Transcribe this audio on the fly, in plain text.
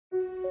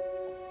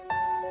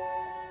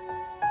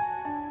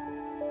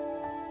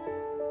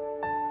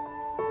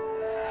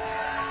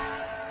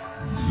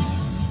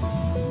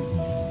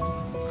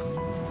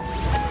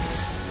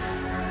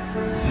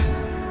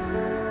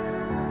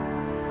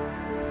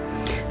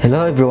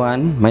Hello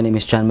everyone, my name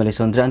is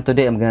JMLisondra and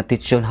today I'm gonna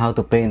teach you on how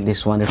to paint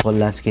this wonderful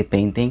landscape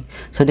painting.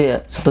 So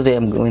today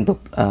I'm going to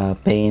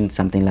paint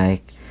something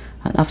like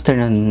an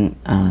afternoon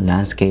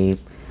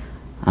landscape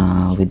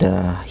with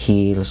the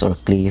hills or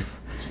cliff,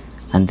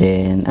 and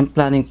then I'm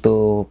planning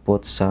to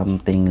put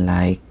something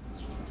like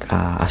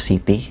a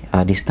city,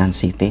 a distant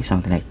city,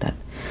 something like that.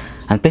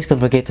 And please don't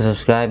forget to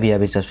subscribe if you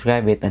haven't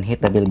subscribed it, and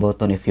hit the bell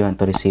button if you want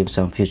to receive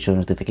some future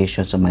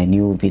notifications of my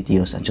new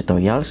videos and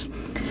tutorials.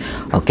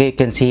 Okay, you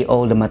can see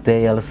all the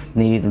materials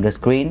needed on the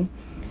screen.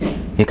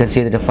 You can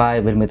see the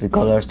 5 limited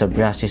colors, the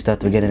brushes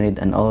that we're gonna need,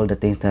 and all the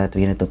things that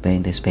we need to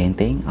paint this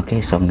painting.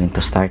 Okay, so I'm going to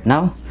start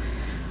now.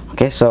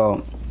 Okay,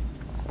 so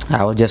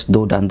I will just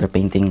do the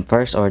underpainting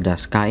first, or the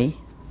sky.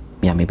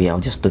 Yeah, maybe I'll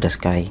just do the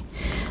sky,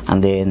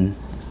 and then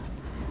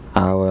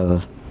I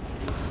will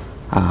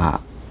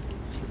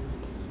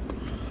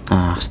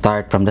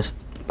start from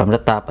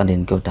the top and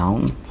then go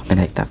down, something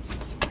like that.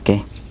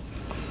 Okay,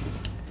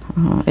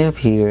 I have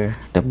here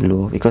the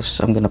blue because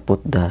I'm gonna put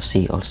the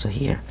sea also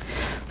here,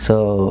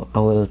 so I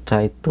will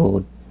try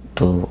to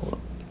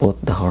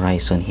put the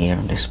horizon here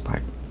on this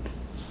part.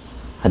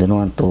 I don't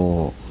want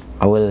to,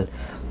 I will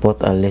put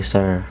a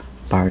lesser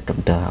part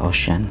of the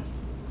ocean.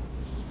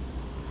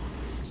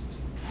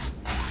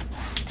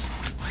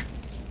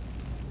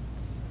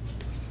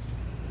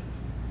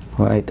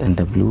 White and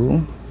the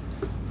blue.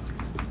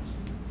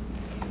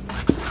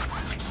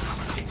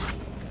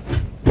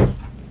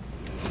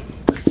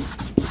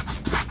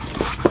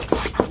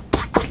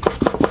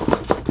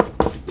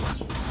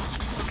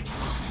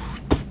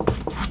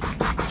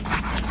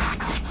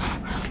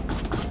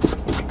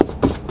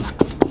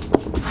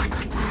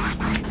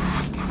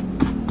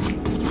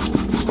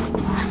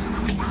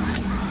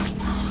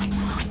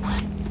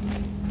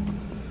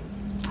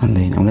 And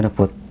then I'm gonna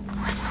put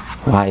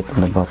white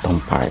on the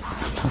bottom part,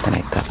 something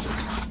like that.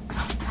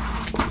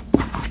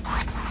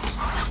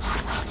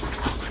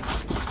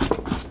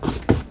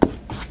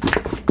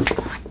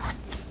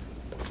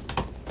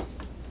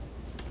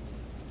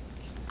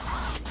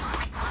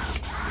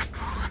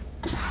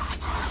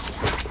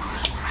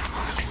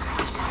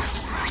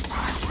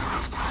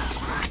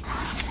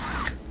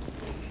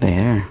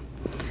 There.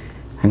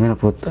 I'm gonna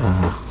put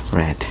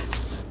red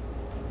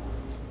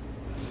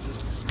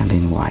and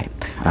then white.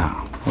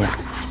 Oh, yeah.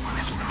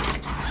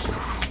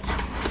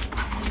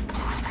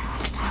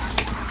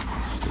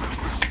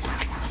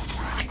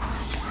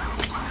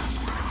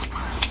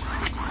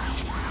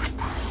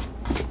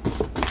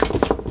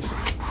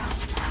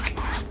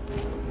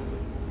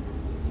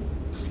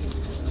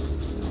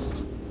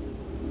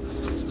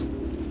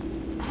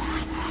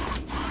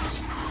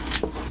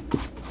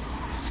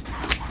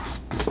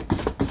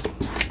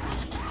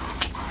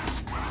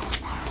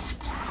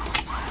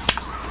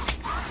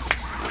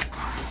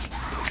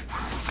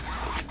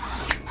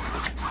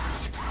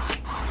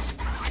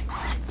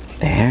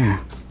 There.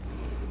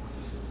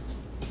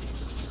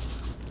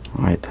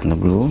 White and the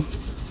blue.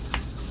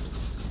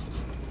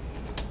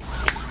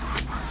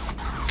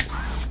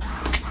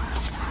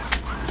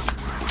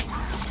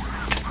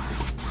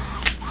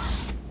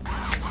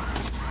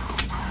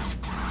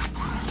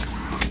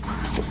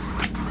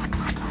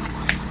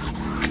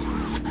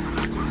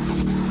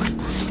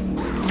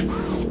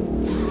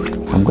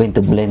 I'm going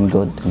to blend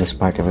good in this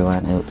part,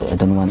 everyone. I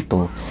don't want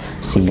to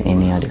see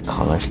any other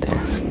colors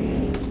there.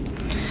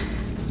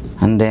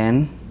 And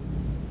then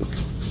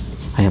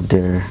I have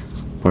the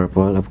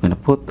purple. I'm gonna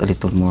put a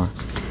little more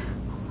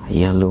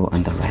yellow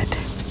and the red.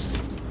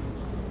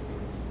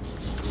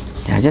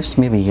 Yeah, just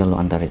maybe yellow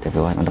and the red,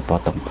 everyone, on the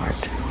bottom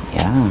part.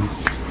 Yeah,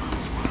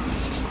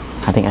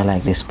 I think I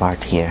like this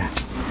part here.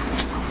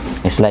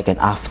 It's like an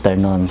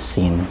afternoon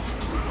scene.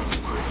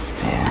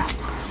 Yeah,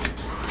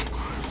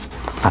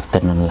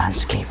 afternoon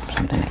landscape,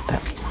 something like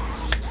that.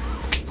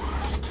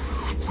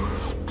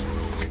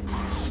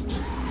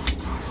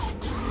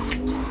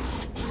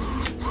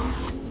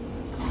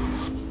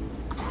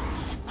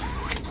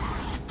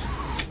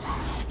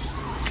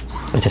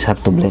 I just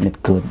have to blend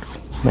it good,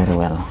 very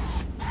well.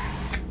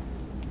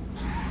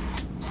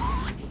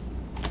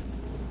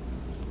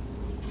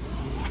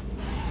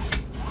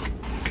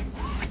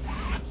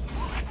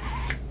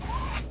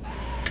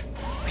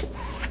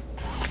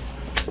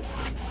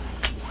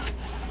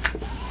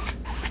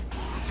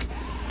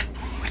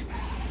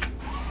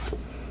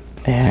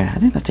 There, I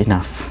think that's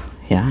enough.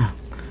 Yeah,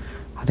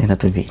 I think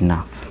that will be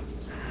enough.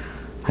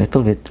 A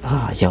little bit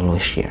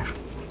yellowish here.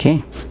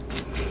 Okay,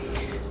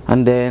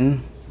 and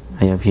then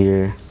I have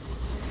here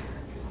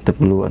the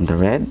blue and the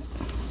red.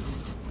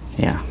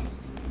 Yeah.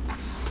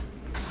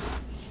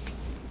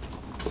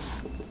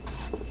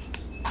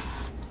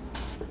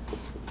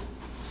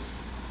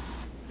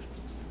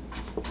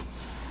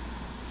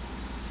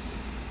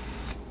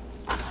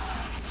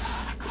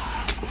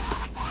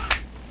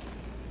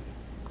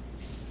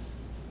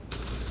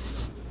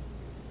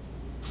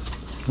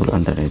 Blue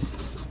and the red.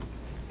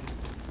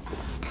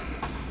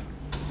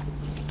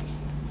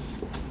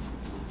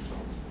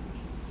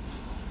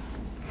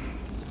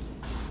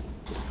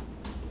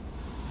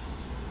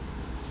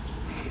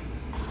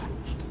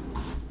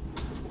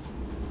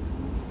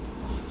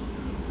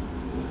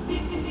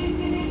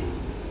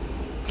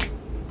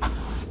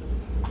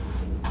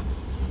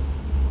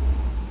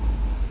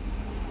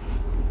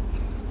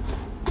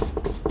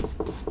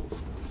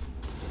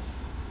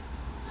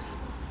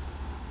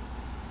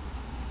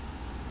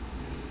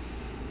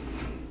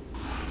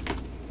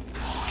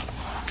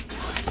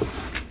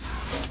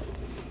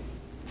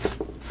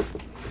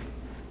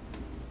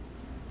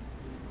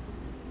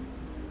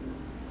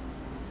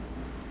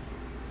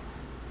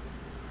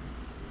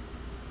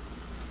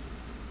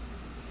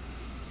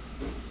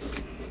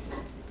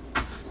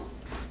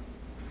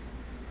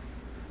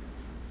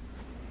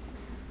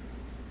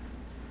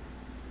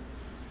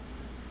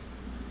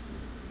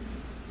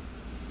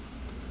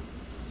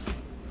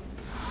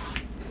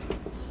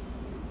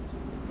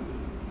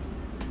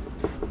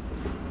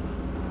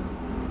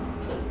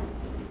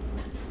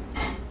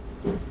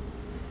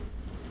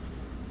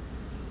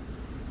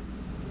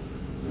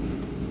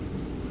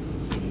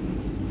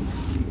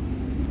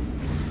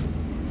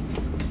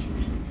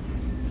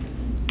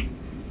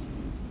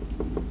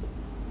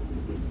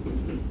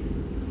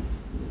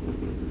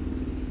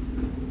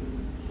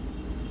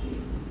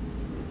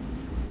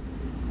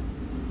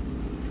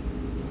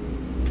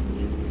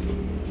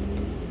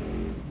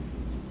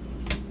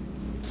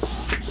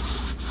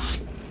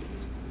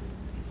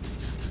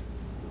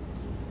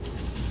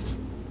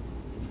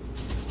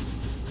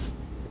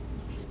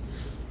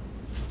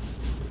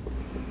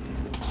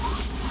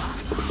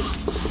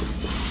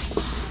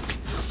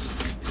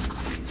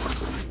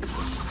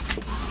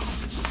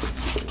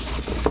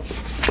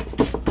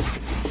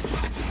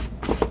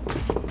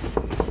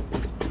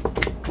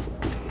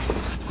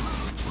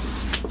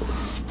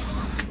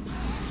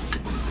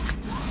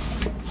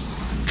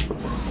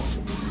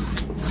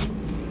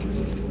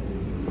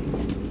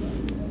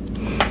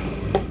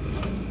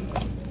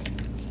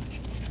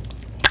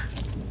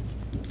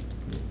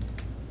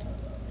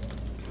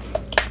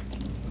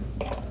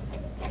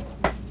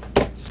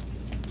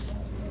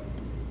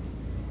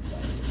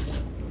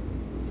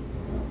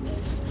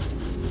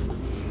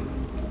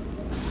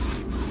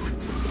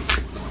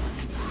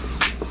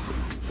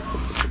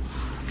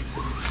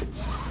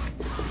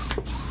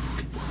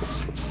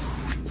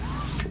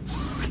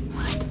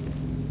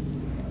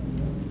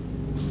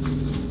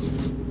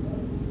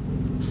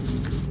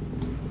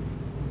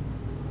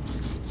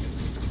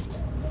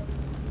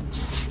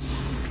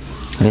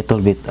 a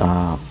little bit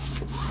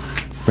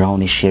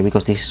brownish here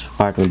because this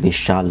part will be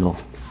shallow.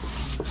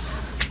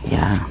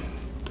 Yeah,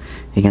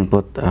 you can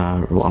put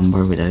raw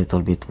umber with a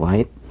little bit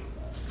white.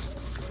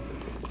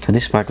 So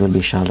this part will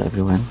be shallow,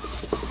 everyone.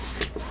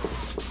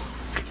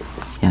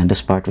 Yeah,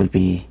 this part will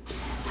be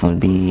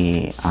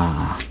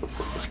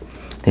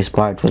this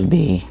part will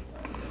be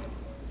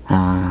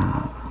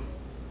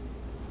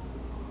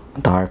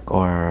dark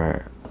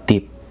or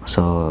deep,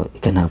 so you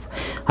can have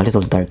a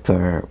little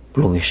darker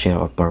bluish here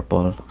or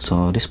purple.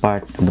 So this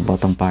part, the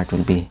bottom part,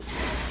 will be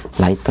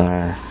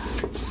lighter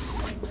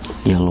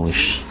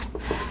yellowish,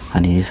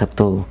 and you just have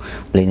to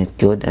blend it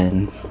good,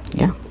 and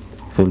yeah,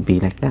 it will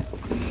be like that.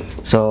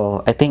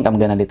 So I think I'm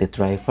gonna let it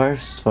dry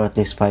first for at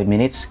least 5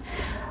 minutes,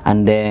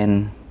 and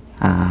then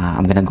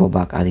I'm gonna go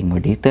back adding more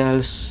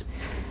details.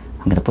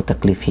 I'm gonna put the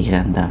cliff here,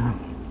 and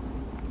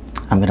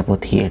I'm gonna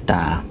put here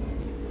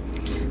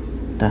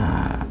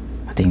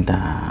I think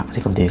what's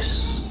it called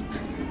this,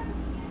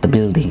 the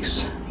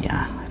buildings.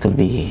 Yeah, it will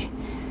be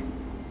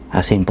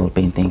a simple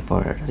painting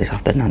for this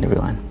afternoon,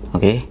 everyone.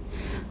 Okay,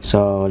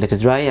 so let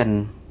it dry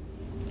and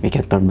we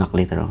can turn back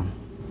later on.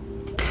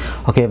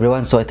 Okay,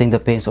 everyone, so I think the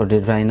paint's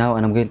already dry now,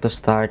 and I'm going to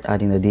start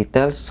adding the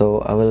details. So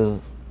I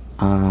will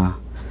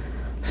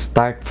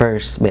start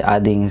first by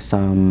adding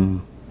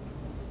some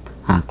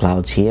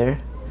clouds here.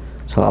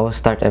 So I will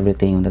start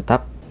everything on the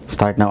top.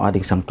 Start now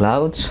adding some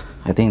clouds.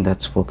 I think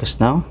that's focused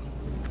now.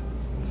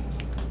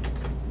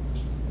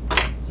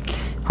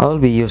 I will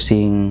be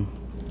using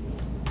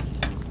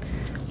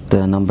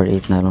the number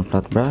 8 nylon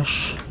flat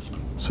brush.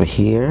 So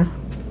here,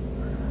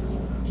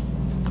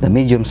 the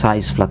medium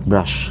size flat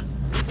brush.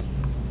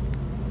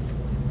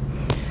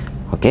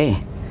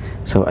 Okay,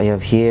 so I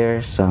have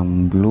here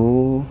some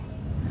blue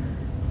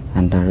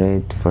and the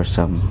red for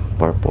some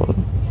purple,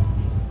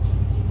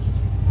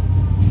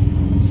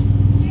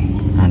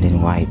 and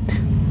in white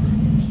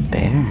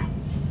there,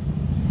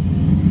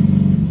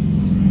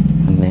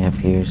 and I have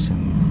here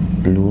some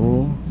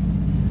blue.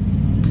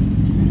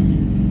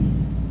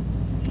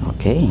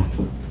 Okay,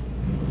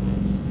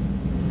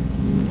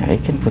 I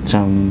can put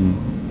some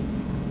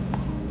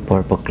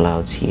purple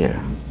clouds here.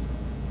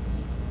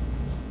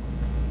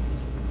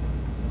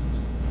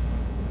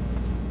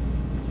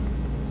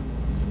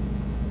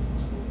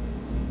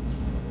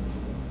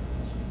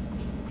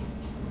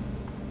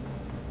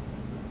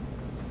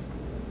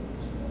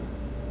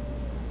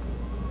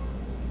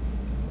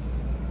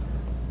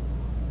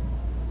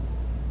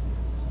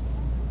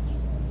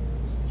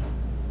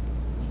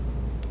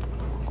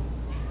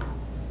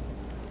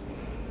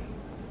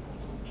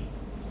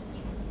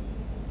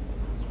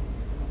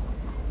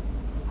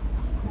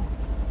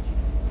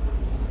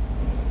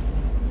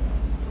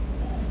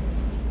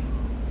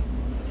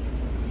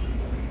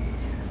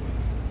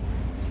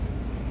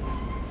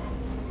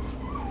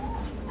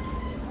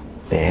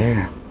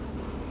 There.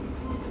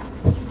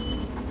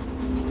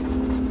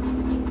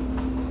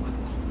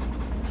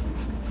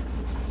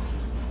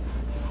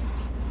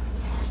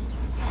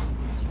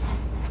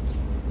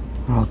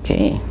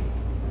 Okay.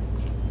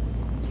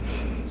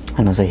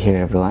 And also here,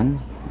 everyone,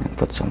 I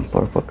put some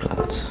purple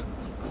clouds.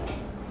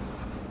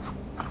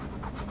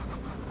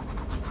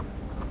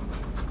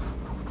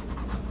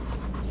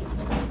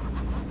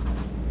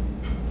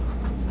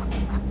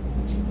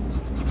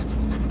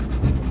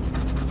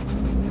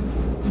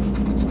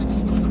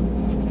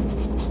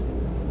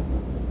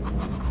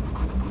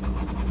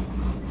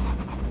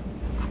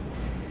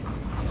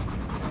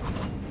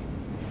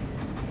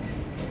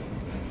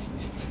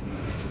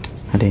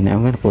 And then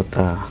I'm going to put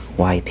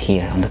white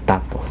here on the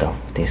top of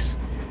this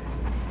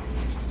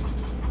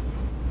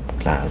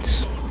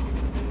clouds.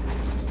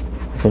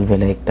 This will be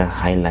like the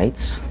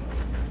highlights.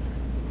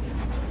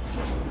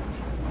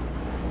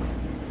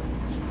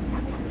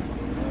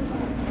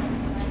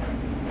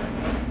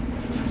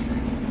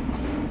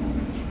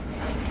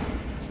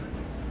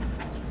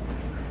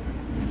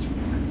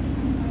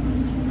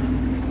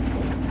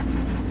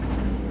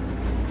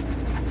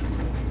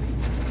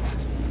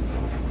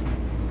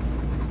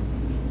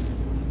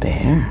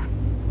 There.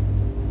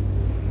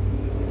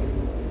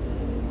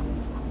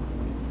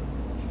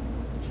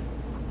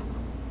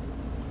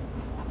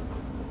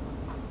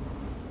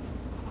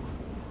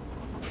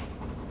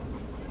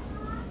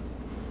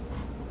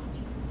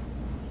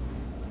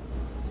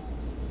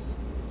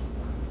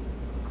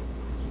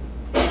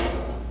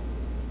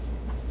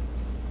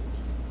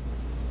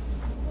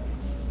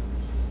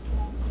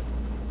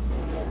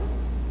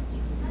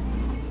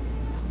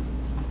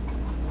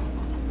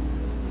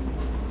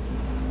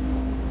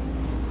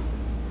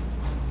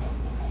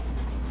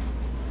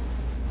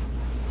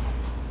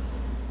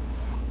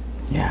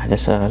 Yeah,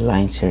 just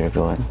lines here,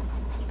 everyone.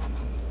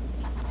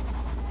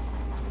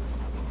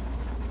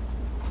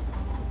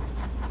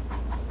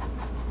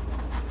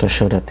 To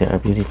show that there are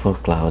beautiful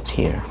clouds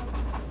here.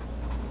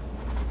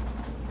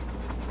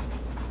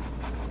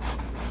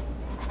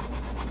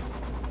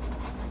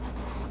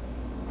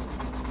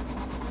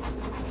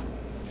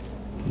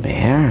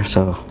 There,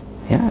 so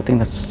yeah, I think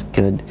that's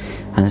good,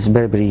 and it's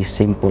very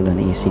simple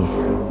and easy.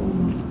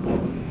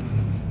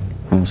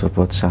 I also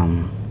put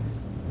some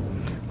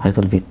a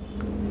little bit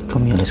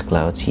cumulus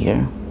clouds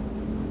here.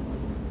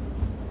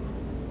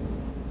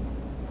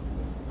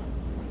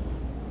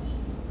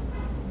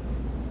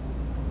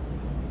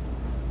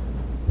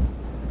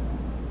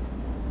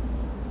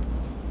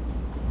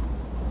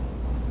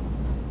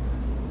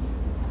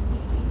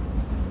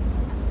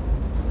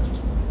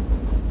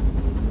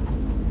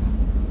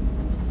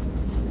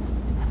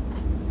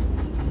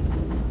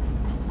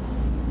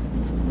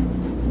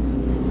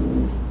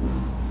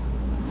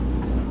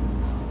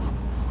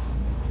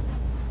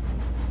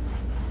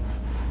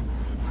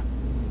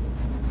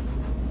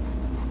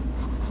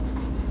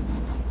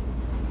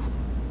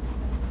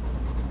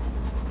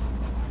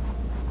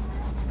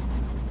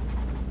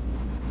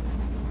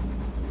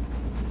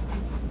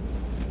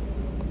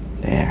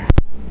 There.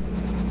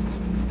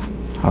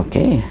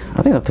 Okay,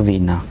 I think that will be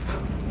enough.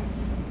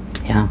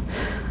 Yeah,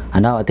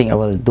 and now I think I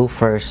will do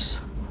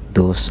first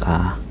those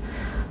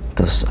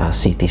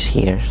cities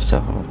here.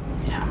 So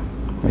yeah,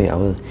 maybe I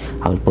will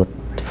put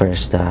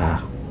first the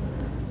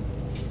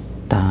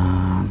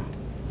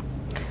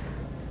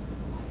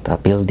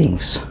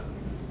buildings,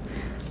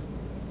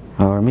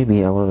 or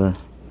maybe I will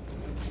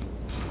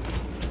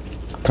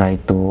try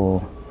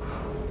to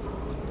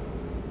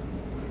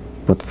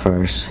put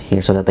first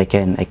here so that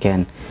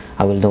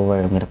I will know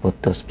where I'm gonna put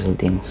those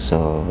buildings.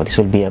 So this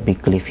will be a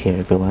big cliff here,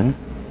 everyone.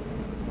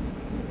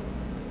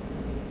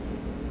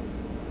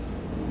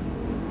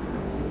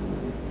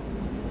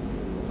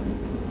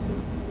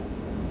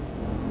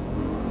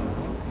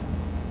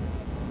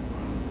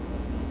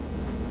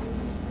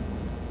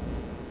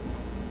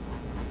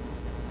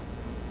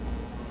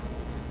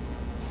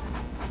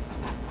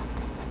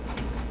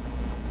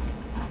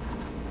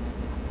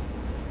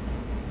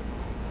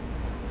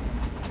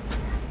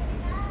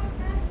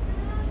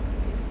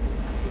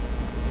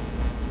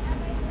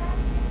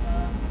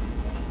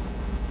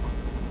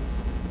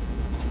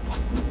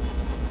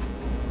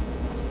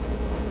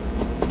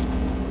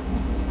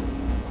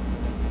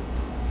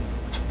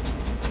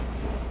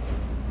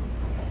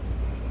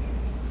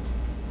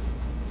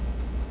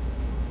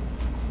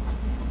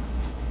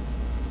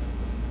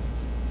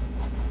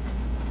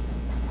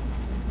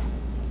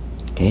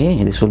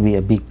 Okay, this will be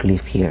a big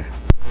cliff here.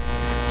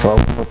 So I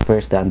will put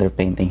first the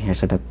underpainting here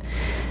so that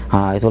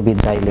it will be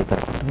dry later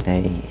on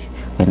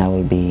when I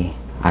will be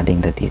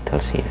adding the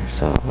details here.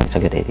 So it's a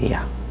good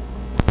idea.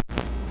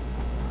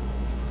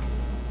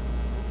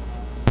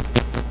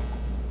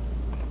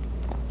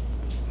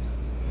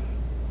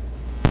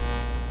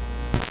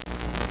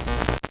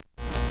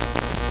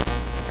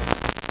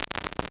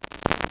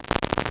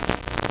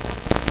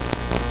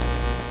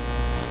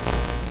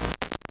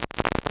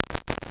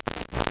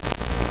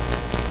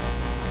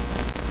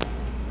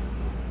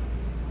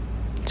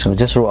 So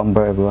just raw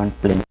umber, everyone,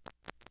 plain.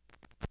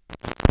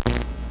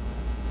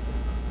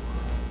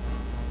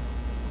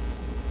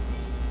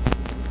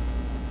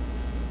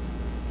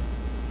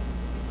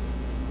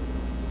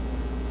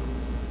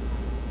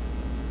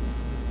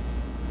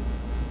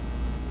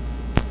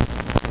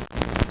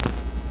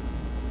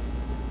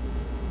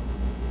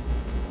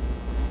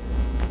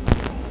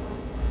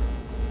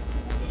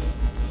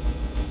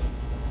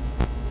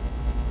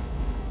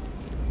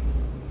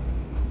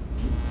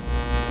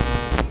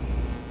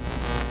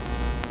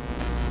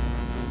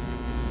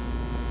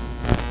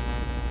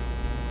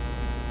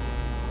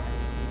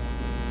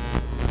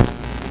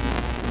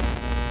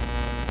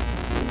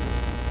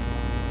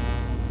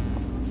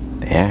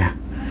 There.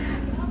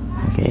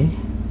 Okay,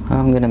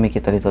 I'm gonna make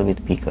it a little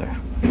bit bigger.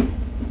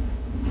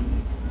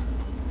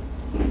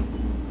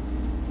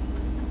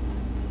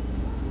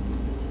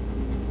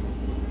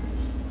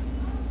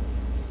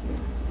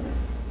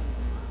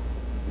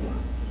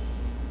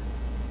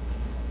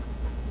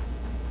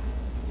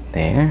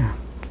 There.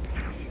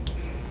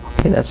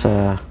 Okay, that's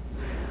a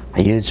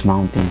huge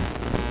mountain.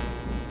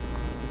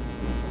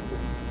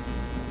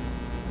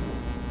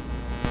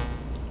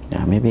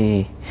 Yeah,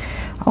 maybe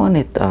I want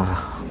it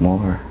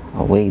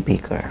way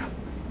bigger,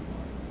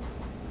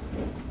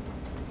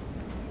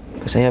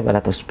 because I have a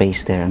lot of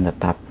space there on the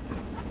top.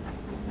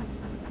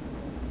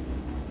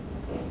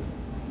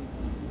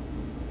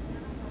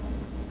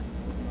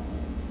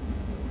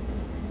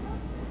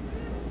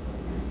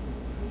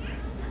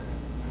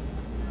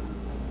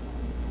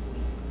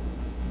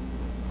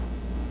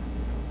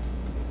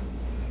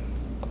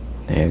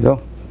 There you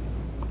go.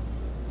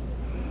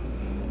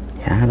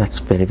 Yeah, that's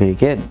very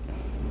good.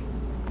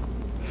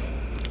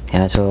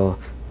 Yeah, so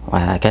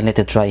I can let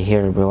it dry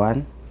here,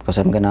 everyone, because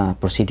I'm gonna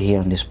proceed here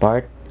on this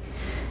part,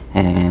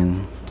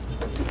 and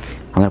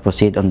I'm gonna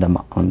proceed on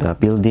the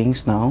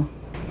buildings now.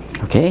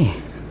 Okay,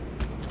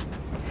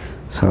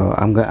 so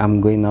I'm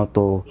going now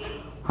to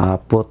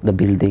put the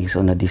buildings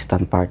on the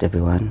distant part,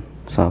 everyone.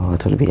 So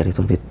it will be a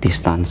little bit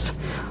distance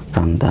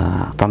from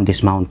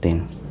this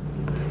mountain,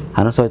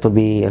 and also it will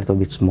be a little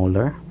bit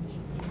smaller.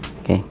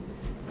 Okay.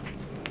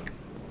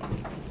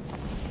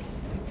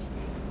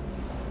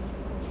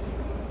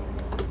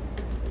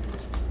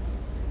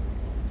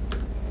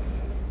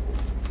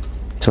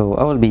 So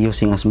I will be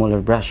using a smaller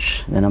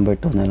brush, the number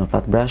 2 nylon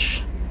flat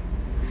brush,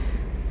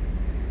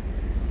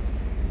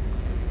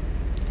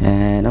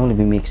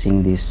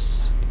 mixing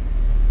this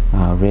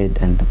red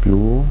and the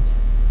blue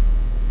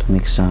to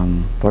make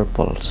some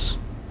purples.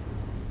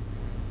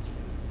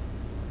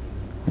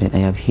 Then I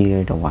have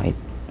here the white.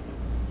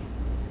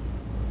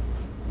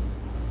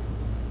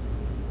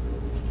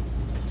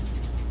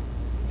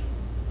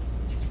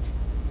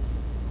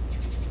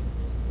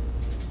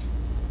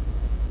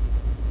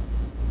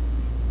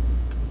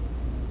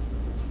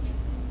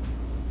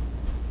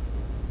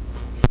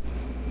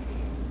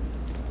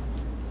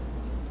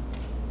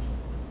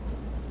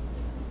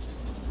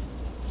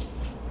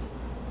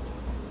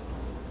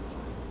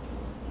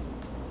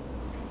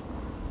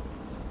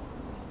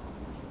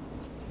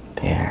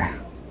 There.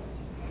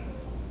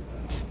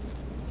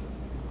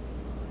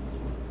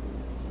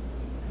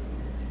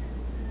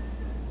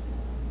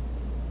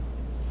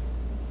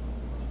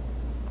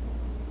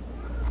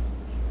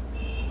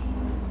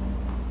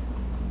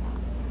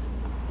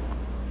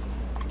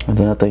 I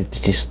do not know if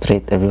this is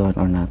straight everyone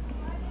or not.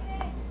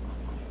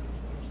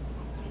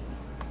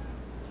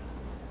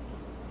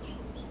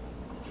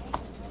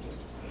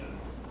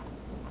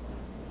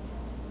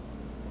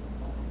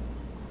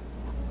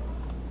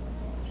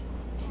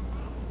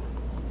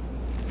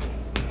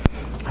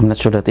 I'm not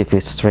sure that if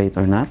it's straight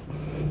or not.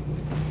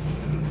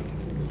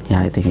 Yeah,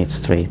 I think it's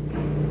straight.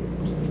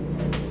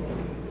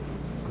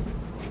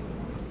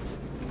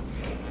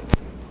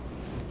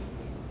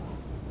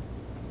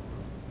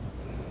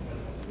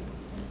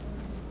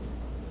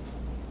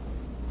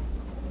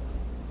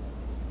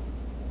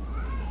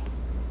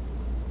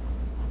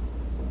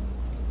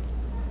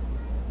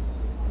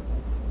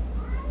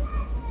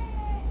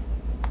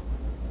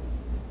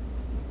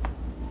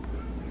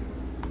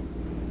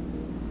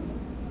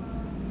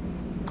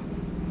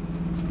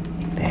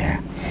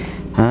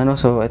 And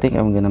also I think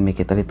I'm gonna make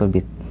it a little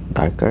bit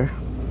darker,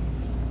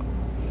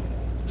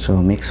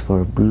 so mix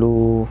for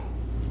blue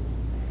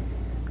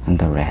and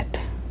the red.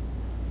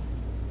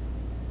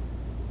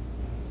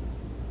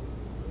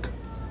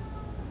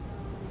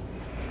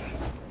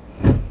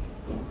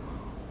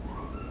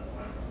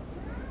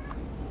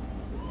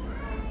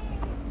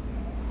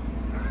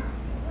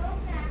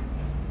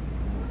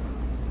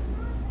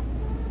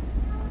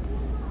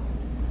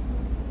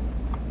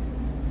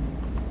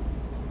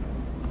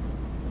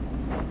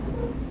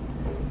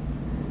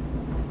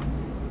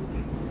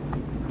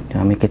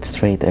 I'll make it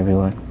straight,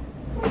 everyone.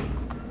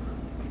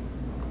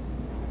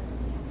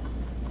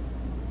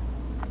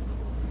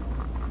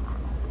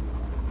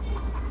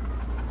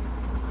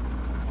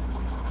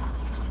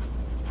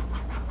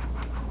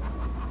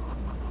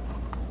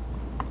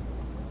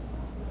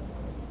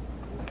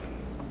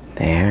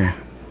 There.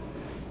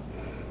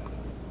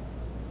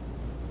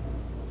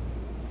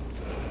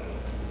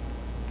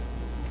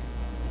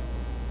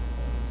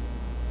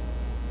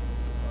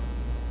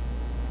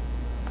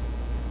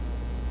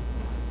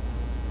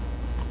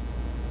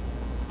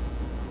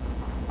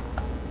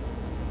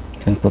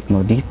 Can put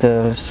more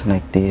details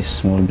like these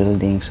small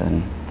buildings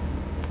and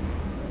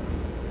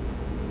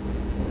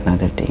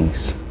other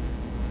things.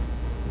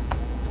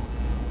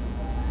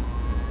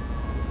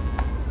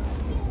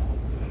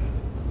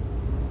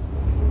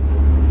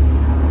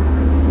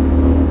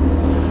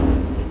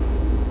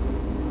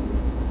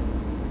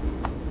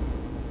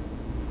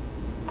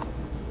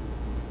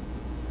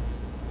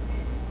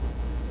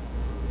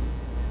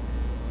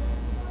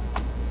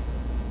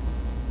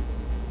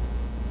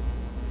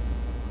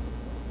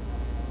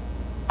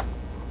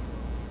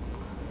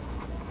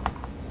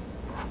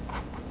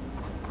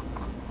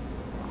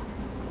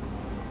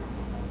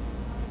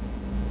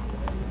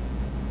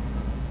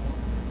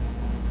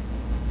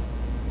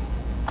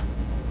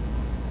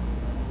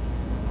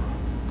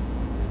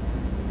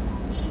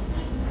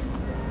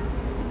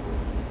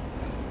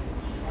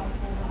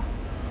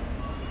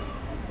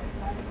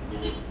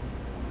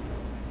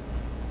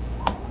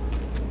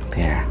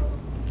 There.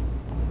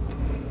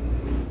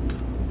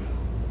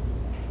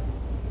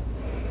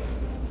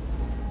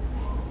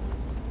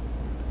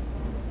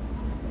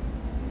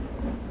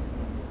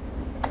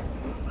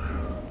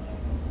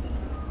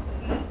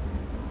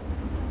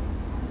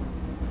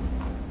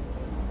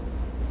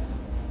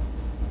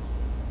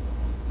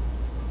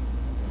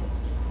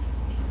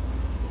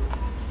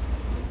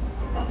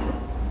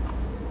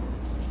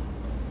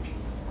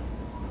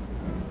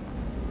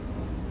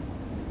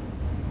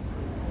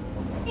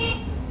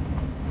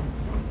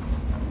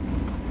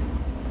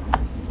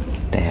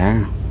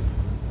 There.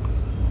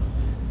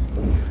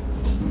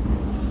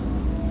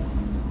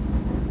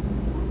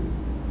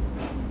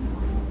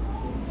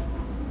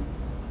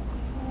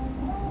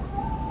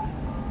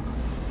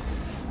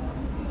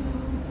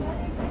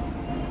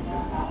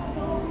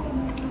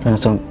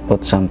 Also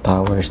put some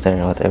towers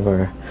there,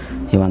 whatever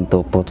you want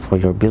to put for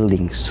your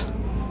buildings.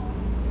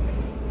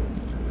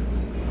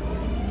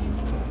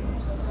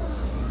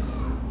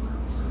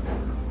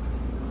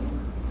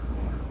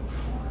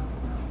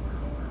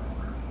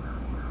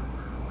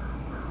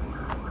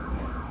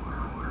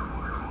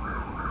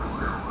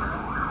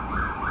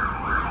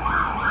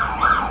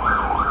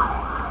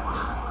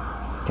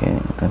 Okay,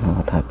 I don't know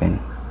what happened.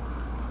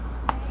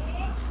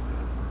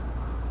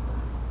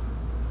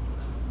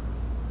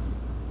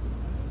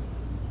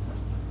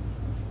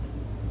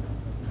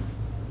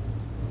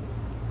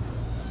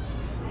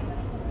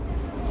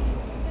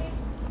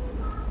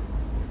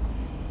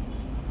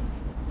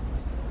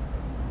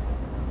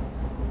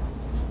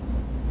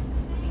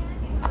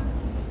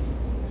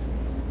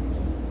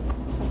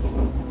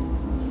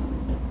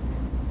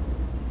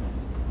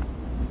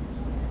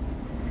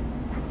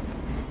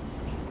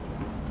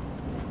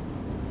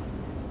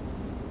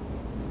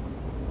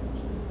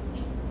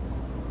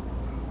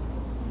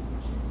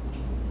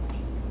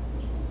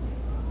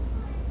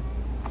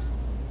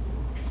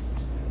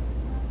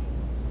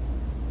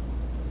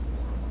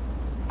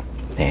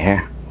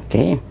 There.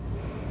 Okay.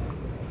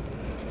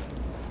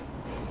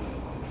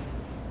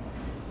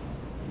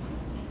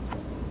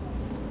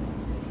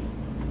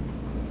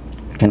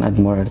 You can add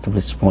more, a little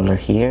bit smaller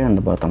here on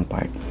the bottom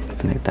part,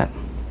 something like that.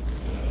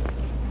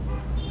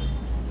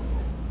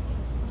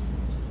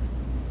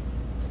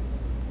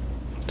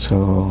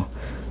 So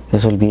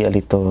this will be a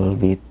little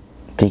bit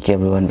tricky,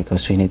 everyone,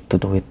 because we need to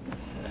do it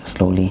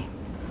slowly.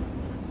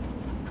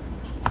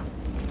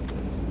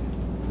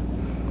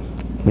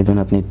 We do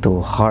not need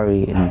to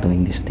hurry in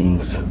doing these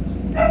things.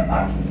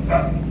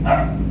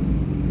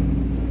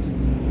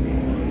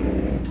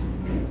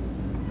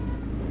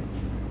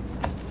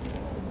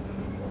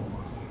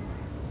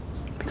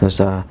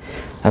 Because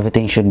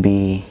everything should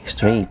be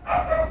straight,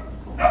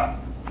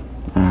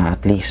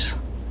 at least.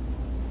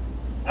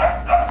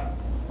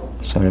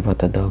 Sorry about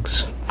the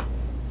dogs.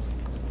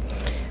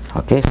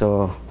 Okay,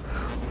 so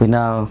we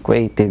now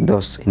created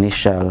those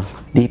initial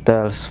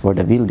details for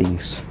the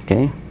buildings.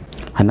 Okay,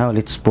 and now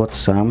let's put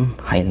some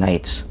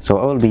highlights. So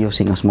I will be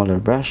using a smaller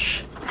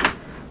brush.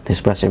 This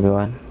brush,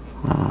 everyone,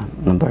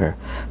 number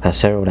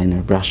 0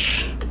 liner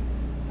brush.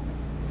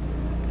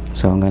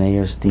 So I'm gonna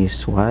use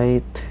this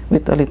white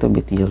with a little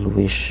bit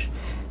yellowish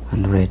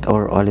and red,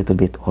 or a little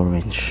bit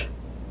orange.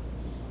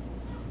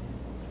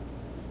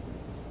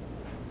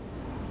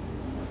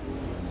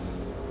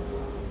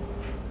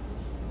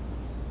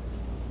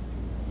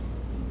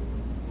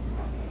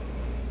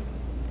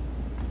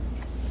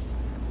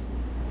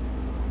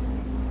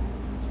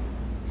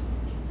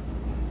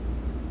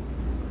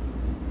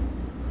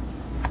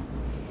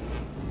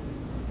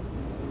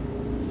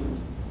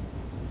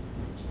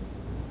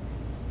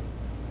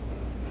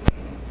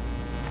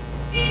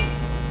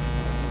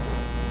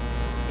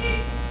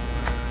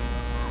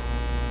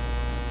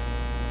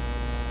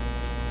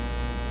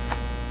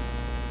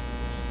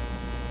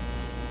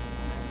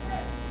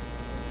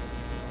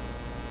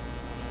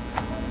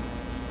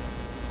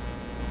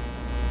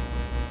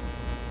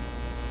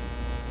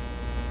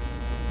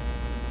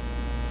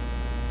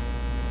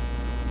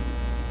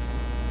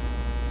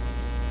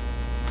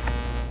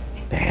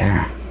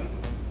 There.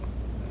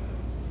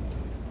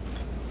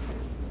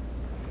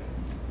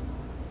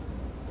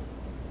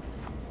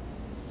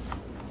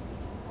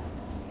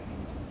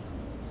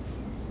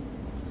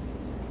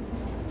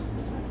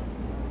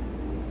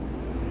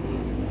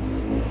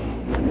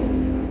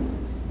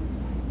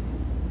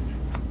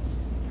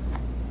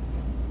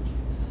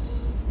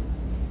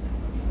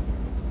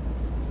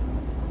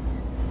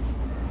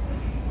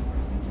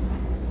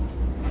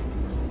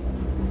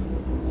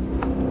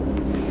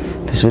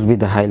 This will be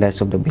the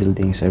highlights of the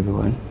buildings,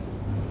 everyone.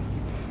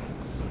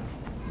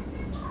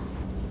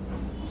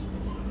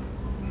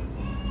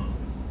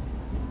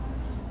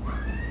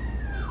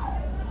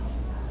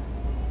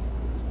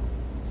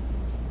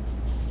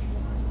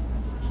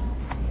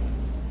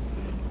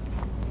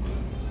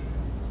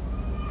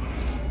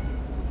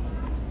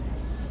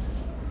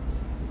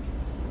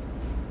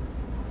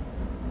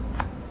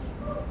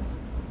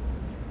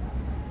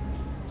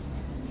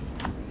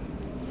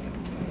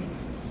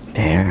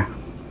 There.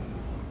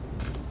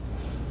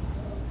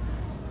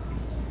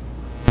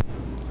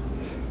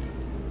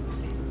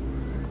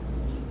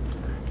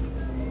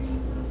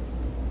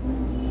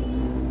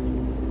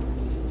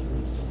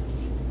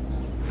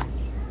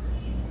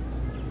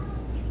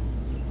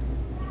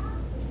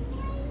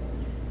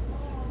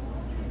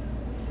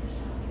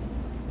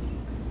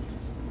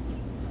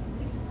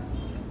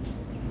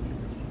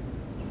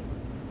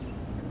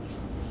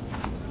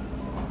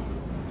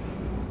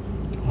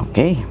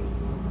 Okay.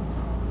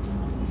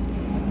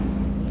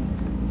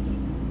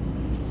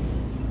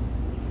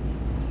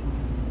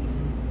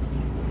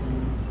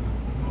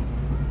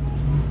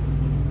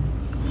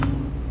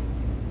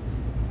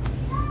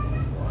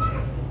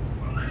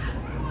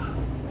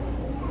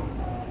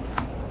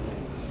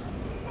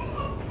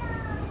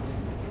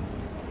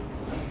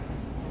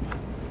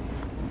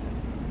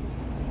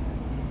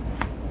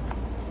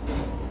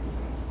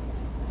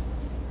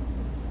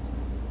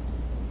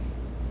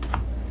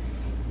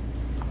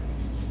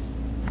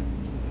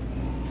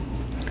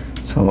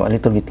 So a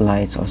little bit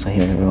lights also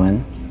here,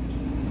 everyone.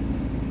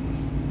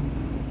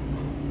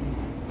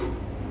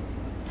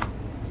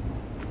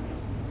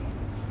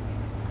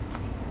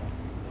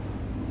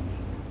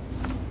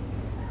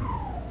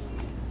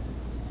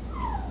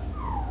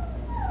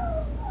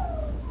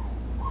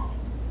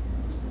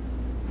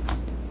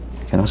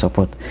 You can also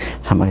put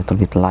some a little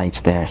bit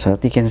lights there, so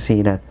that you can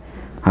see that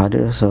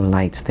there's also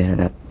lights there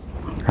that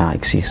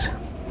exist.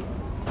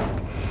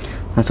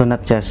 And so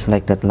not just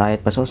like that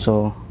light, but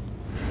also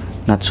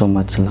not so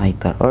much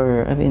lighter,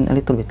 or I mean a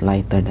little bit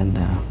lighter than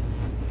the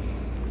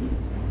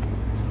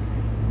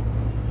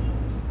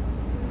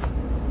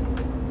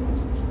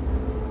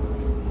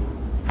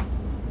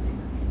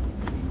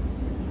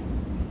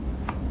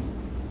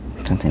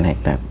something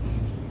like that.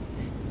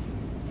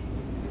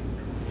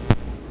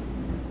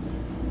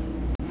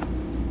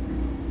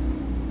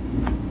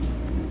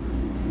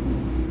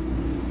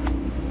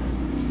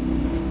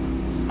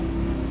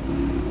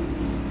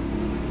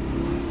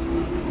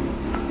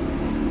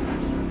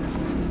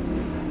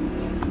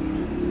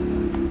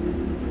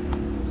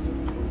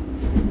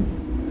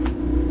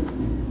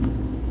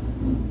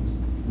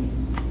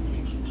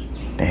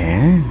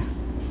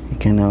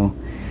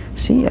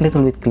 see a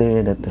little bit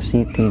clearer that the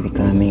city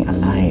becoming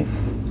alive.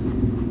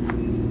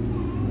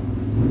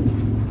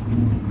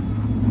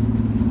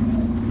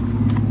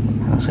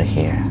 Also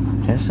here,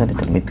 just a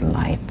little bit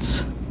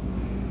lights.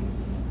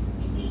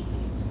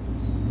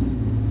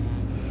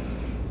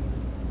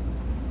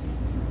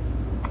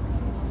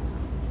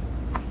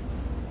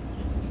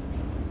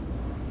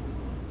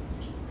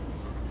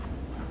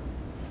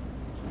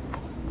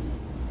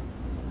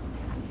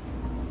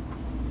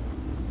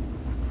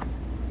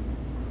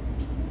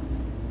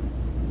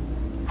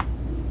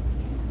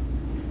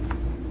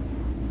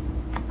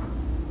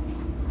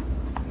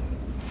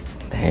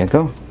 There you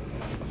go.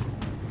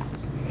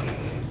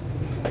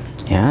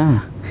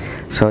 Yeah,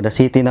 so the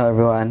city now,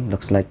 everyone,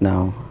 looks like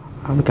now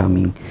are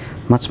becoming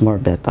much more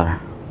better.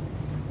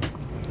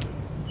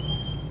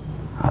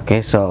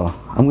 Okay, so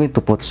I'm going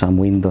to put some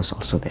windows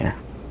also there.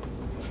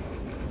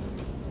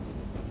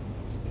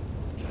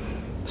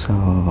 So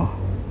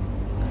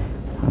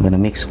I'm gonna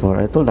mix for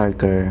a little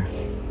darker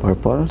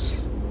purples.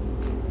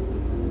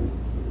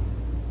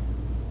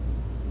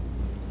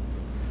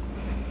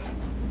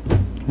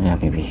 Yeah,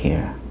 maybe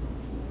here.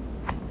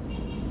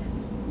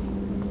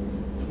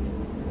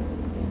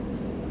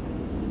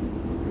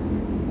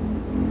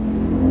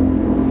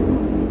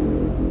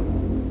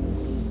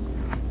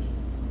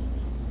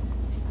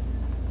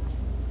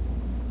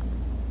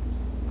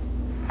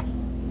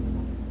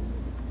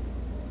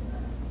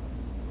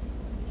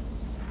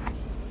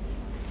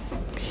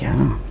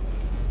 Yeah.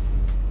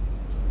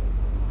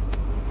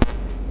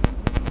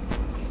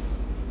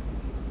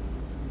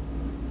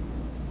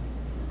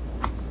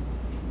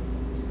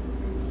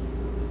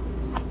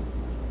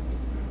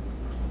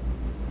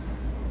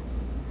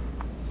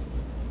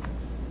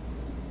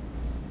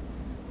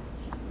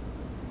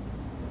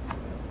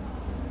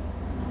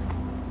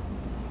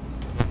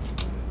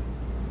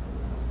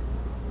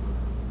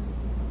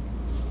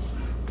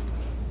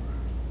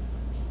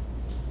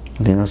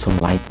 Then also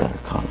lighter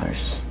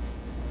colors.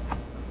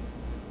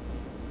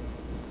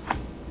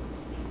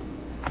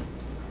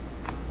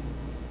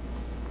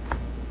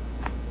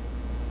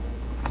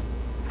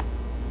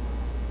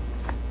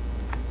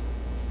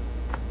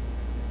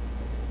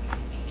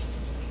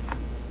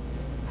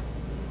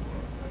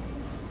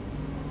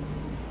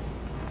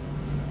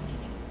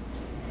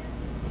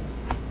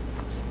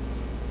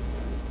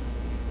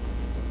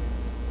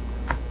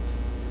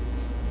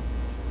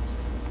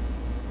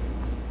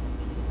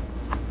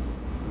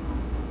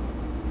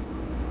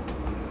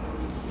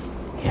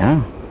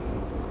 Yeah.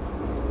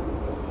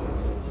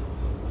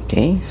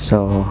 Okay,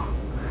 so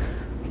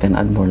you can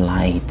add more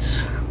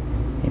lights,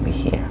 maybe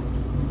here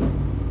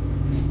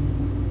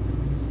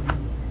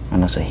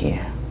and also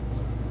here.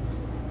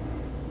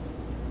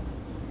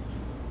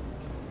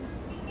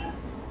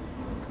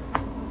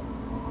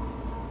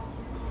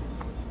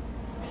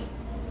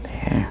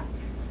 There.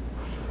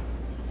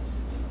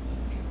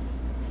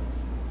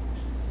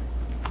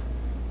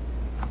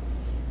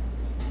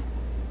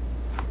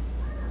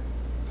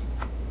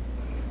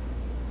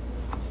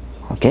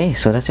 Okay,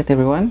 so that's it,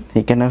 everyone.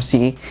 You can now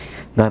see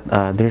that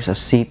there's a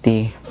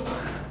city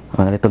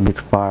a little bit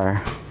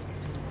far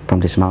from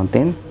this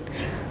mountain.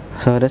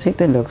 So the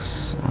city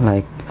looks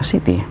like a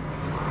city.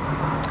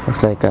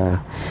 Looks like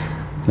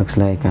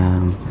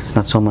it's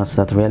not so much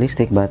that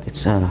realistic, but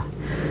it's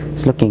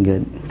looking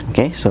good.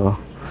 Okay, so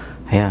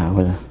yeah,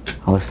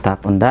 I will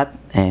stop on that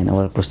and I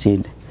will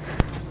proceed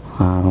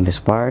on this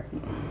part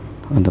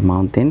on the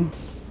mountain.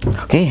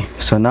 Okay,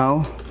 so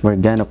now we're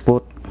gonna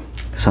put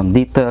some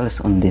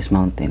details on this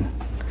mountain.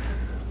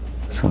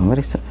 So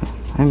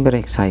I'm very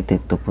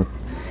excited to put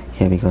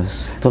here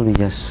because it will be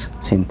just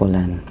simple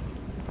and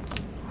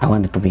I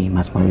want it to be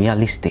much more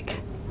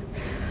realistic.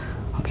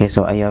 Okay,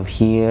 so I have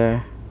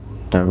here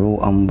the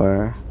raw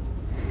umber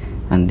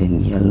and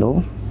then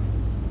yellow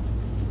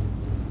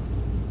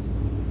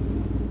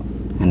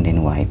and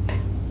then white.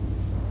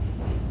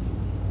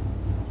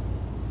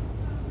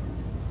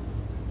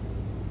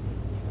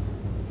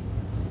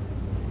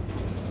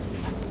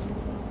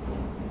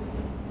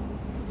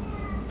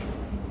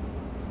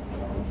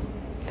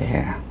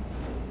 There.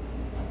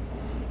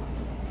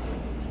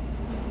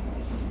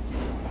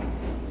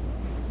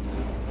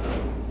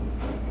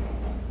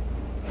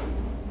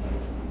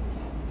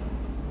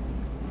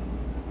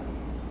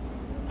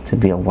 To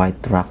be a white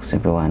rocks,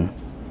 everyone.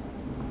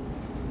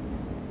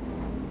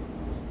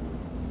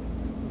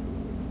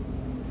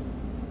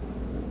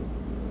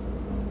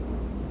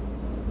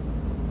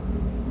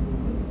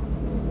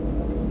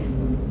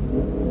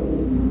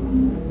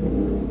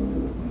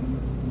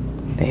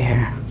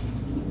 There.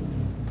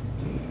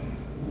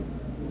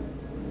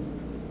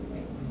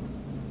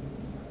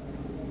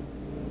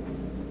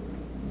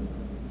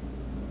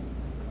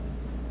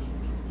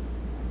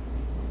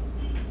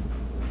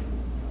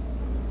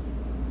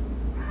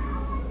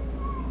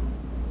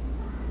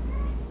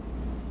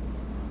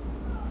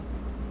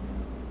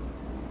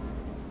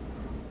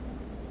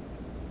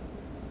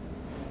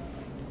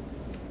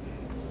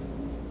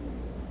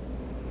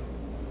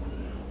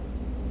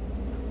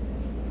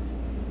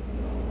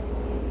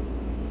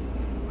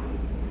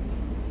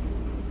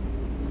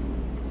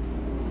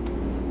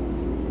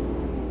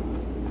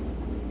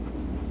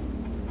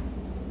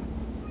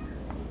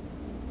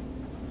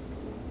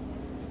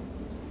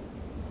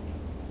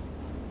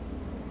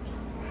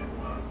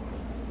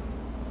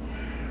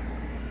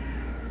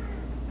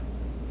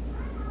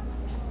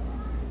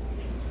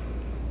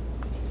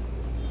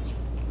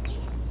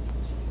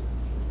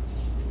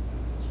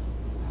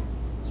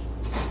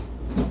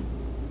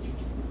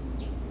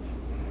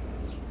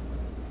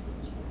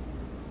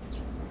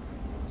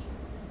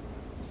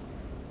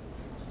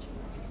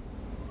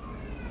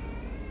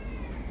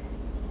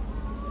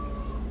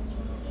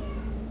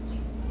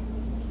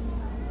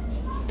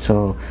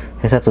 So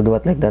you just have to do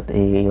it like that.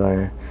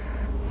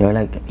 You're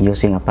like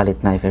using a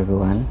palette knife,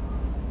 everyone.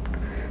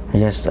 You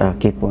just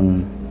keep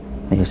on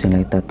using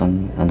like that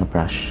on the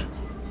brush.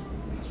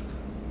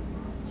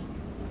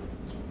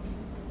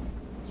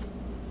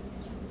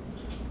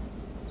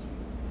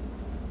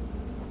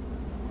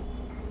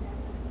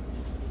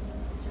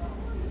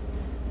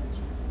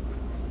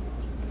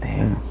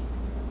 There.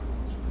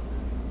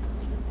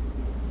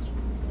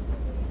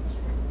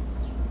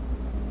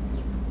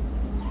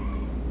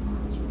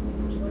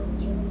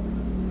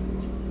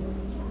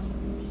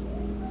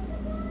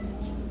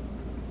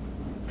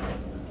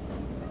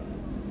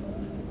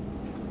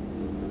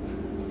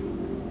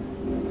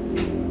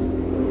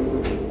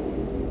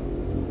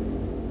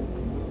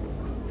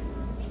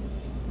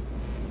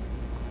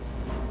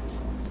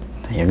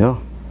 There you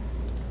go.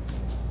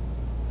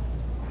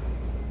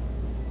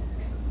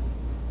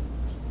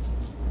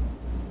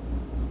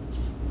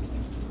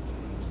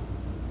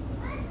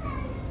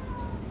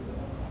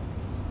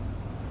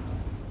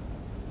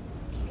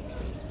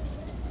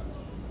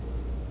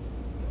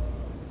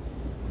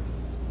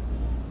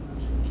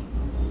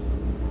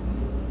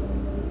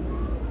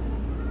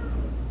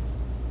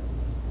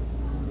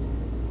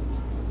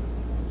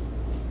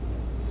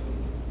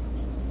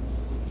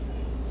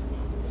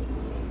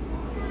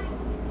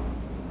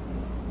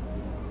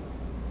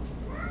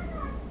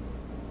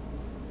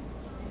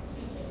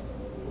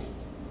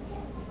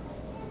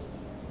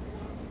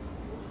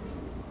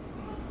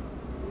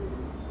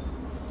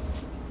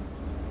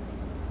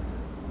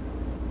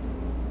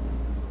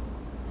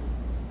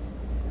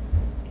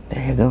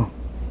 There you go.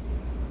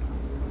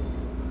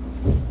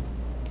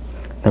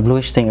 The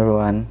bluish thing,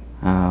 everyone,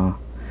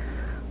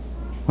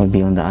 will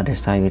be on the other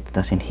side. It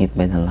doesn't hit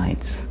by the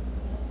lights.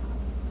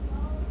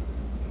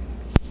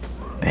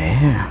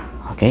 There.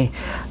 Okay.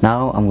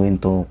 Now I'm going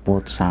to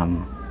put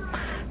some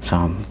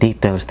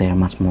details there,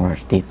 much more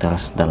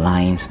details, the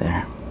lines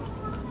there.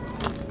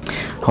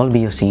 I'll be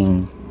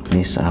using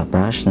this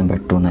brush, number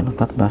 2 nylon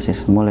flat brush, is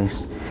the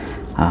smallest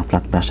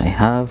flat brush I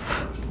have.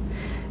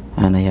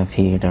 And I have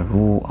here the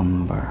raw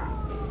umber.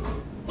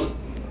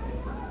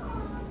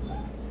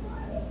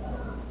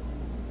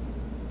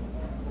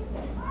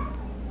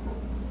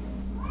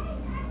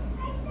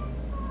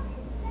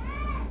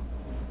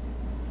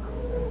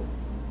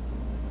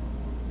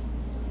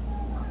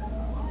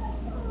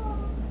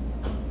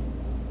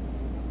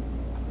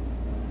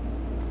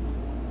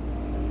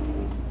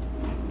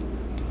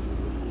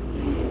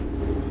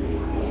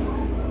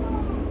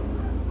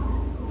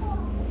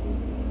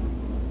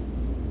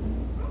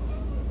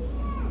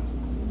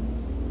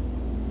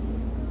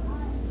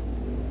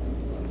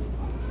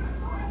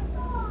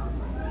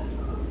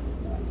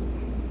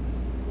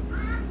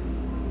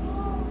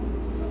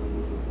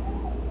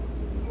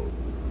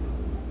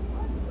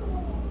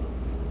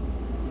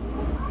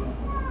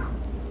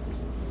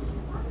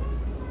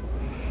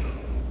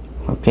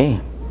 Okay.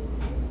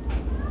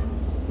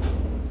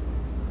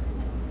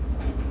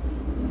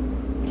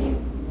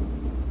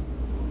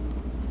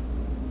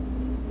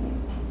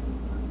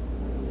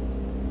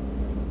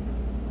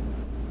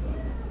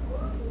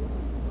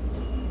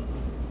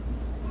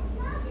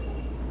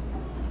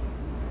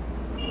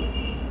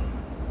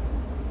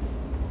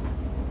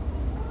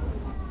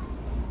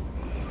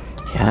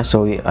 Yeah,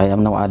 so I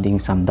am now adding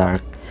some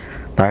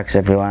darks,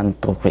 everyone,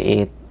 to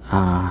create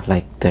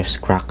like there's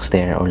cracks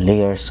there, or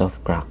layers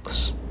of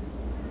cracks.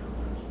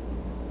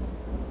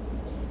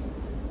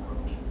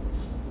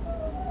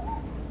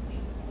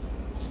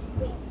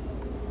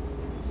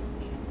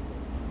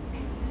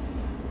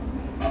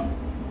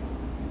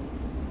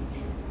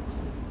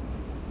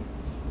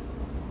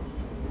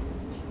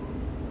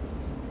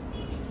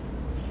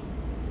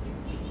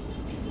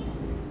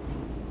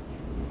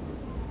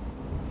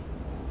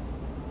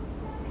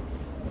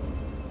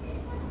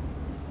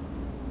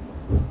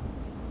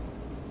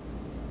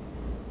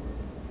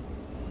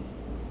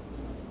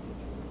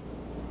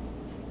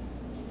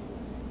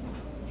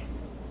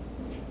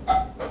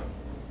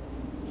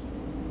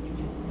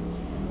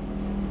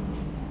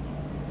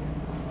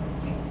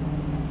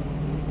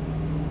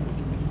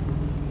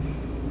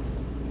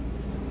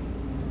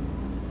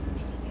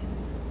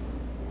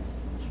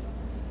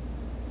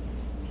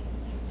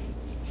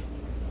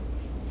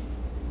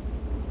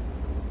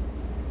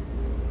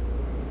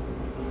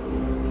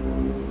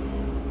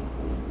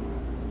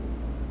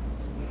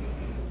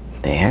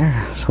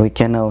 There, so we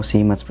can now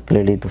see much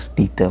clearly those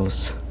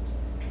details,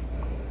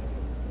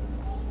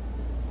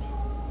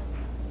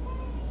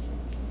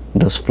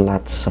 those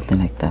flats, something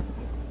like that.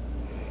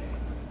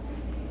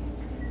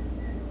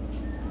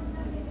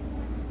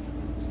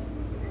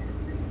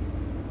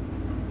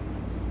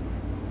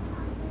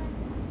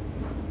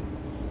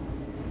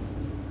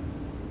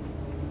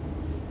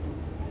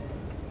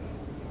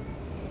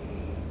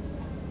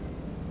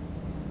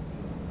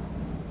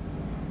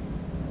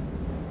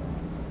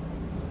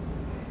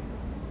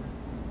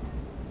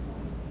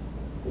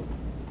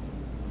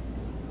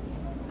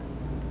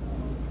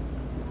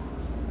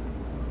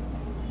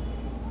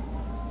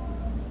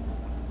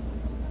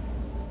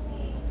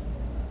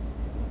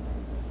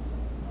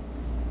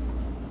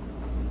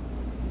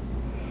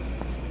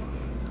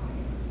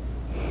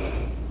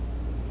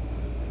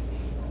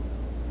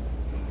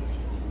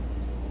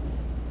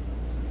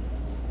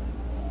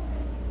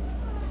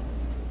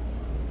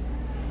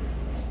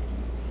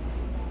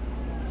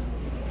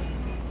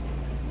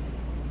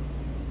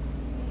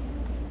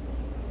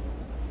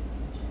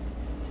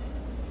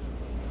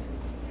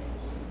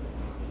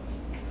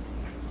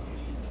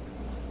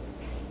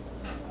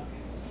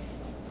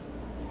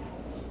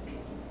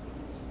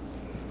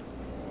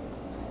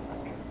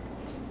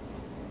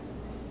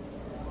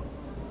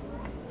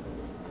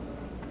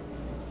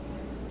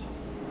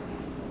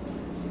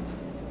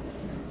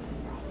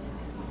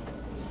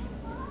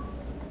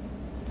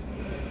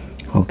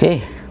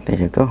 Okay, there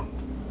you go.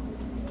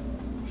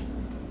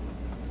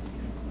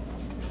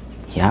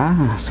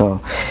 Yeah, so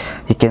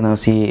you can now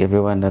see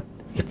everyone that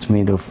it's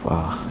made of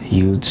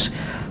huge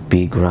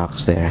big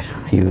rocks there,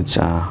 huge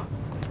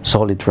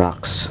solid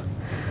rocks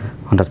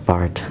on that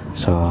part.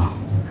 So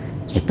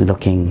it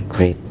looking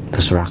great,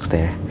 those rocks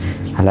there.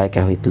 I like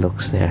how it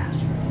looks there.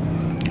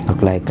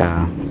 Look like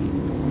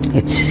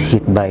it's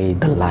hit by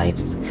the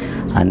lights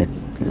and it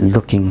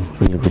looking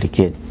really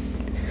good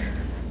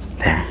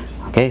there.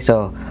 Okay,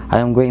 so I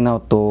am going now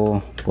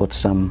to put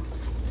some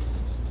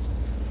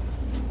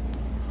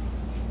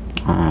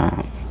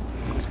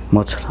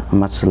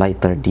much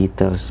lighter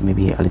details,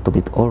 maybe a little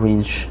bit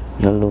orange,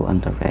 yellow,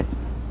 and the red.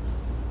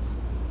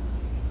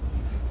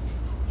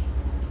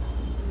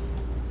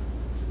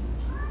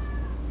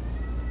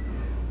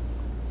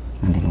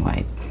 And then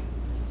white.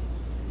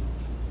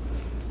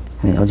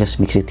 And then I'll just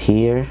mix it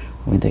here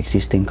with the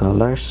existing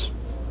colors.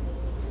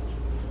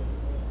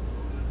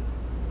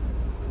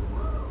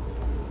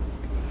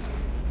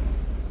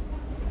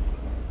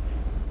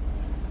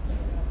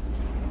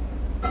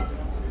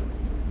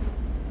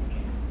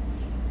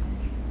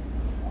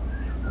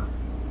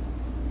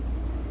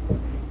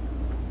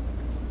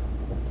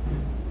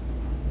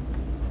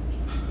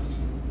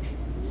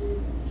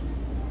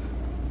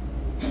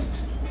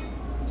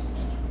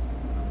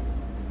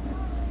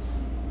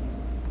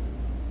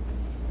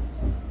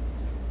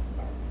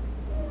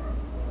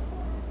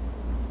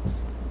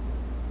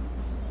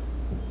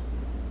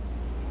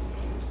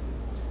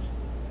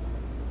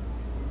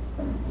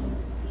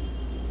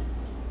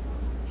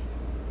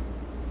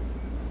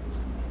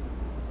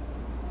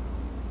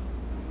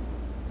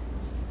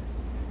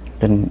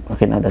 Then I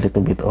can add a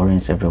little bit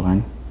orange,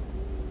 everyone.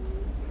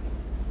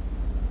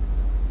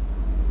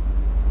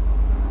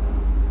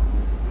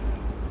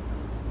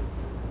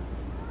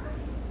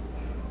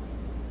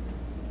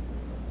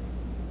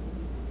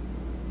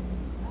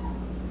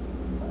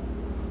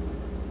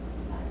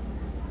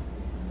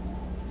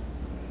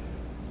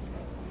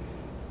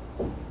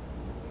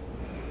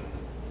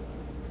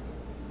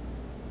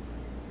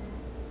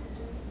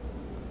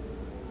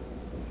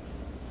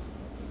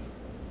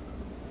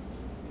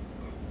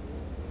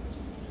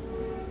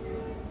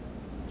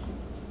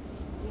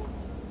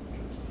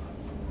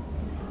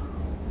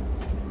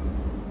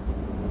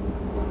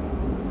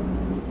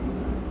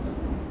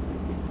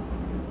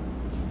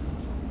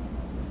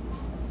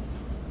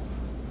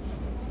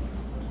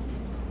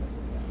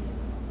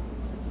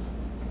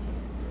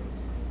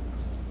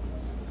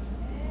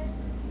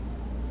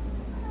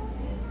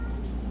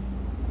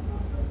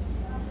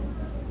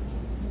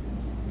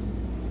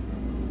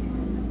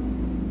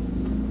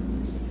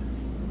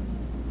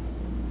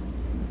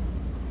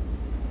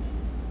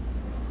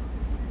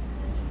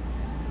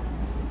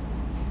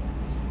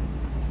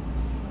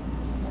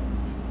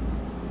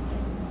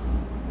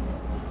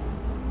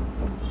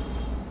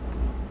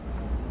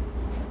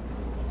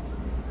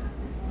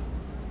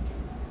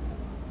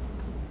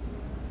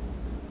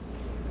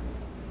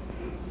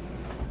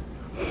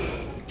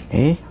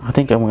 Okay, I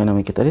think I'm gonna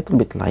make it a little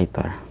bit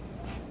lighter.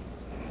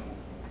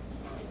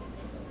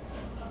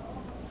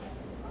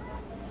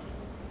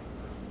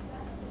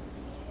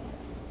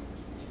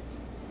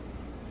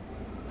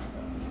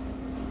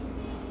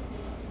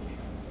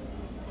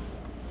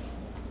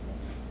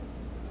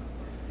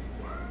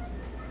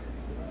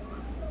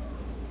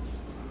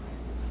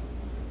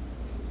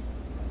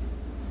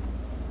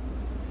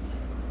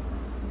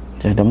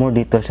 So the more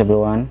details,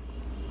 everyone,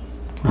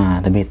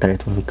 the better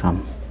it will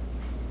become.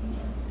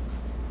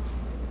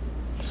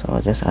 So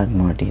just add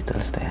more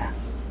details there.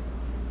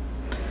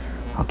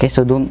 Okay,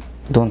 so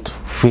don't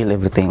fill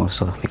everything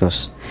also,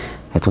 because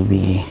it will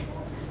be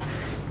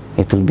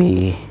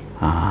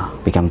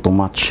become too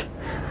much.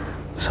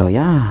 So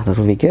yeah, that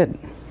will be good.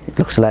 It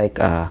looks like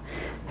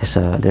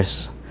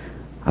there's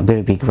a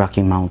very big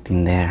rocky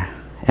mountain there,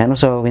 and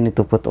also we need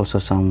to put also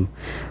some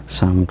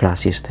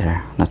grasses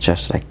there, not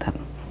just like that.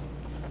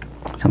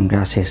 Some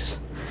grasses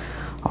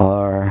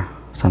or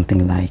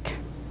something like.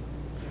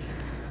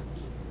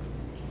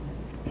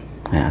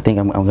 I think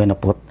I'm gonna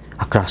put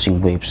a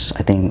crashing waves.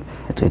 I think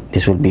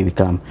this will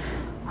become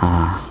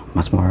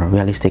much more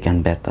realistic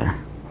and better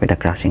with the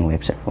crashing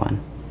waves, everyone.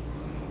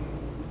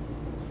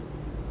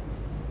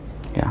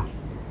 Yeah.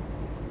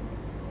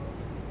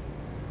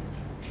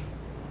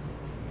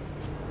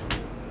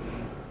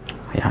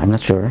 Yeah, I'm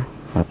not sure,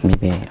 but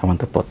maybe I want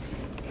to put.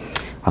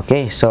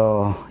 Okay,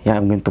 so yeah,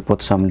 I'm going to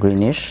put some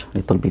greenish,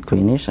 little bit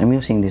greenish. I'm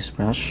using this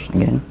brush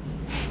again.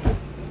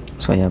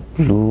 So I have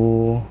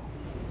blue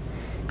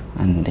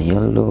and the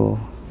yellow,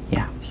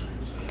 yeah,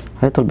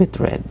 a little bit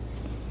red,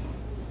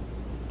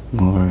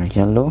 more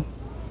yellow,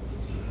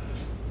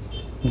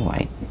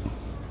 white.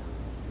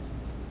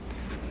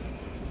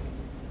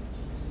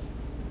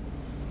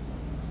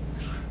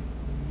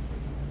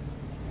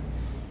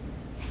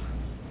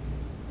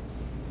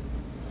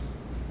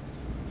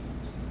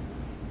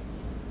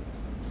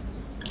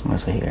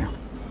 Also here.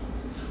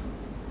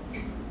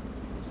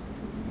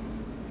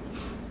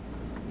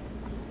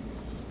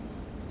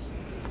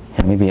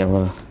 Yeah, maybe I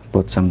will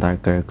put some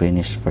darker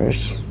greenish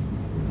first.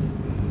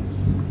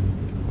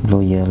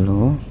 Blue,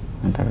 yellow,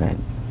 and the red.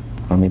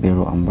 Or maybe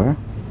raw umber.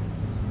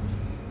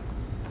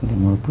 And then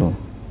more blue.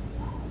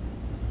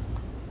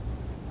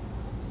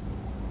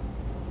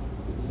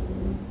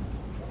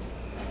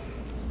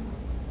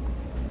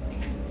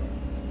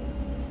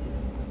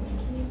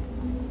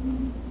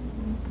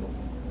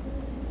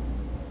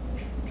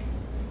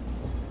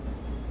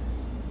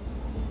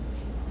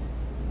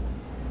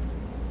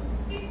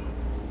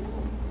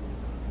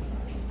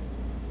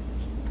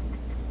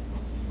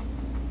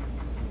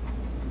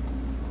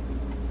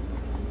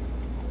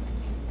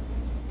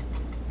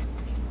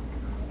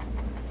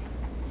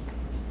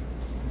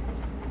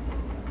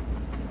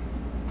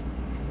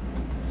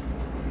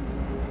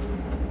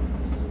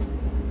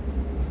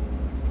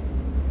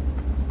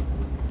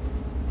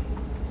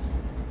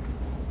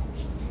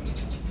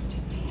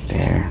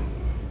 There.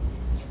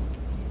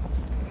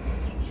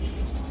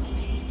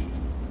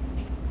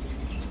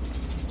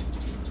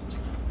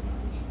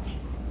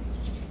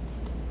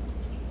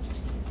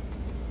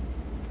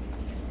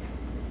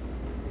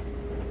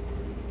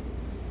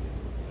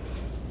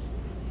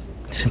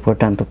 It's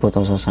important to put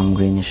also some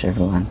greenish,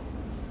 everyone.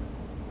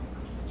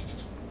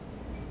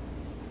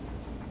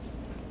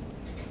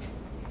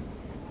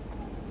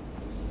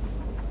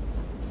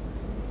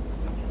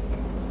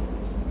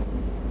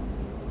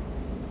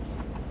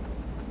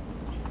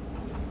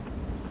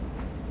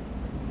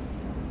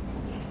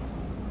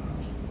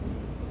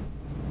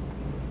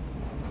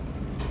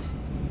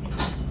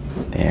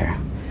 There.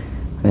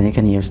 Then you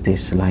can use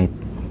this light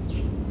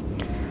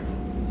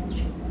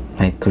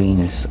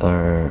greens,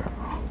 or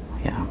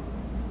yeah.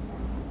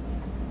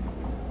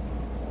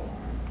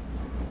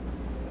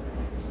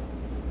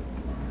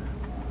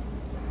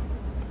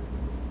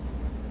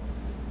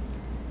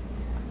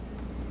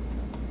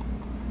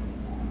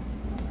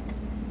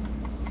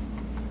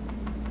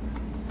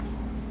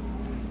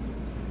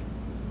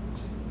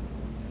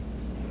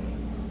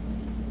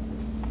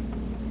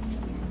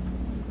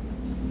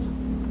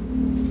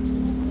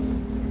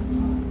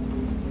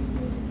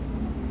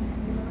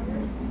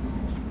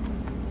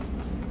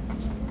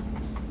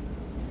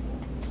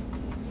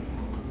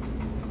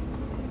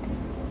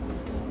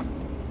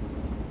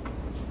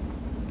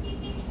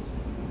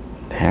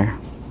 There.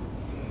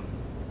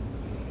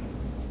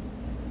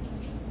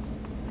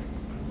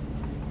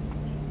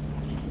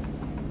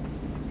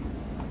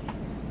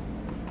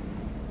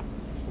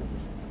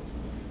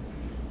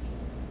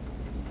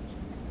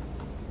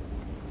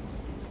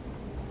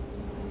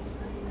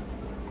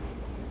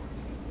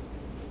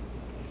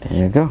 There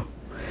you go.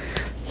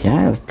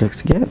 Yeah, it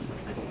looks good.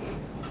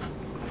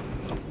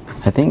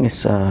 I think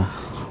it's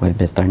way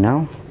better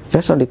now.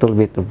 Just a little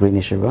bit of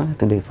greenish, it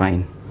will be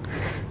fine.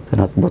 Do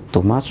not put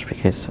too much,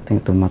 because I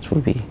think too much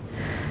will be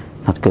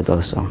not good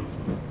also.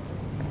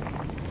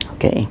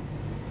 Okay.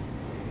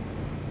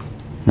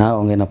 Now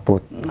I'm gonna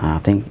put,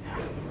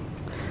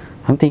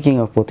 I'm thinking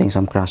of putting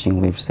some crashing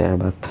waves there,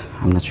 but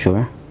I'm not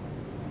sure.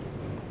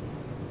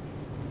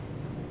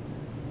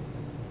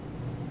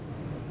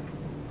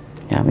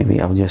 Yeah,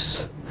 maybe I'll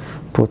just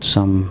put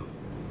some.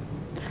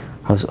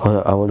 I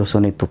will also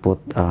need to put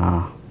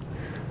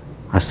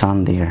a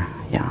sun there.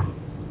 Yeah,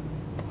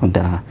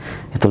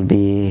 it will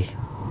be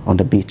on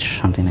the beach,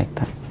 something like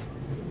that.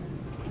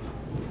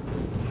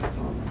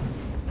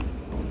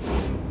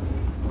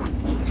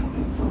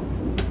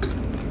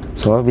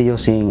 So I'll be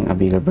using a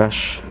bigger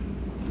brush.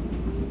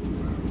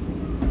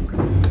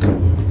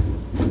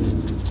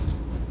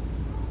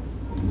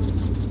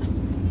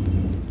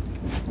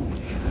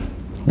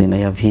 Then I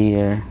have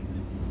here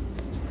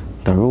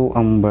the raw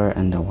umber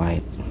and the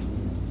white.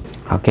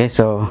 Okay,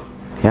 so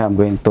yeah, I'm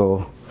going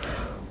to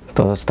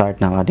start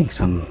now adding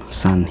some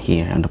sun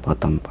here on the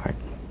bottom part.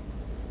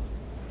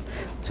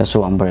 Just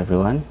raw umber,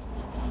 everyone.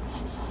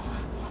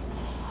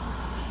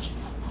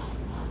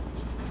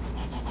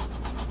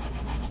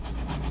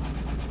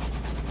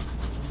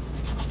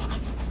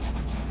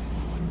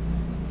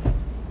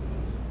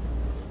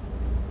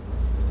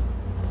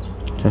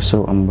 Just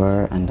raw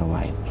umber and the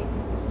white.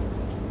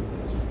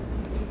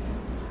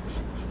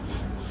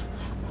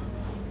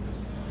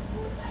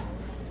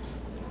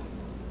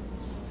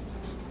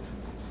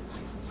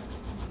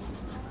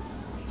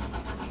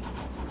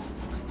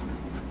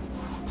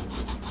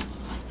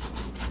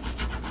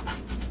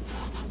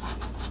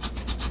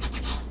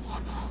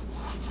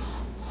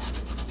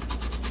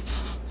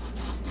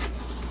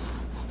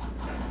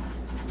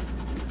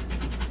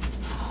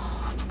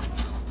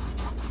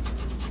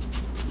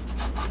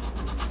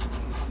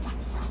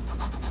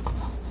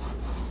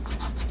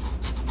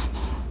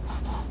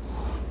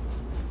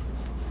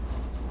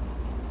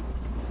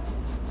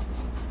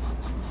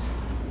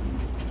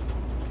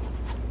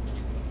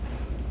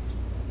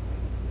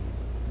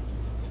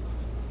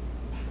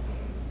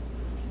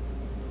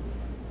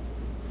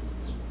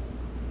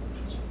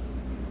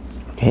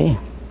 Okay.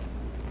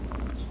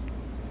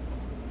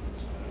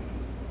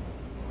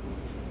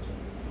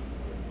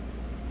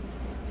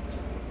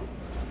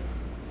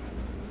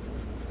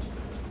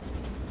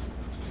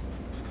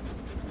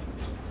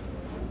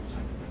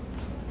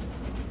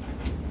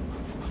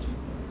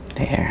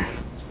 There.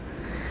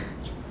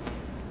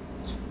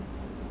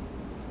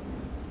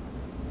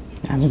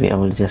 Maybe I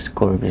will just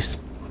curve this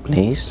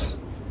place.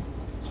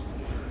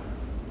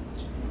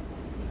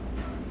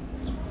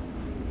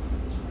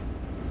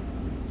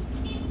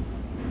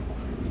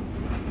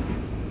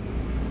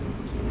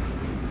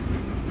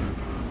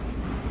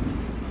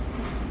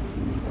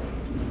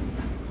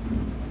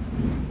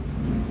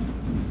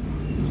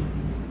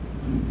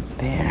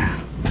 There.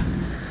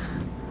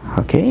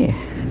 Okay.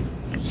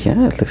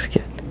 Yeah, it looks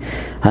good.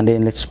 And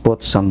then let's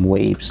put some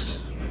waves.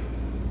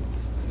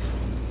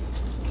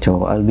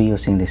 So I'll be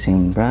using the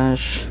same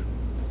brush.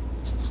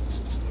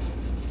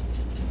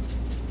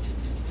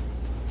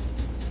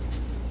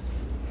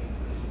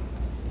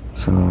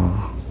 So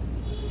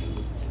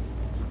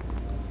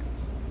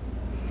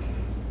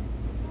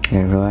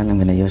everyone, I'm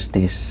gonna use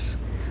this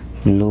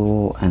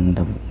blue and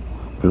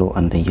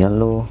the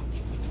yellow.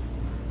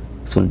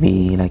 It will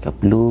be like a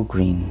blue,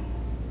 green,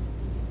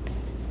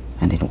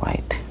 and then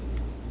white.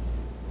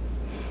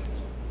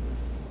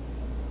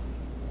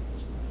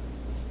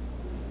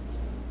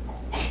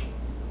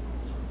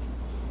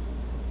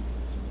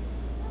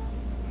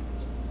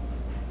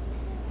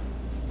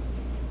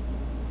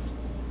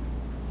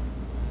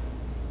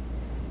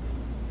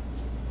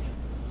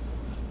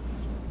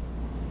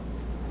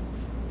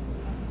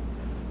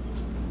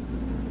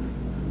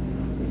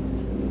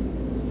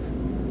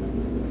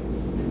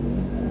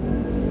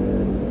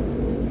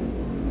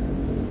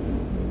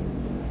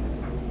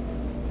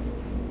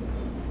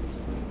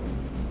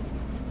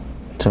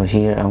 So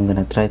here I'm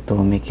gonna try to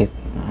make it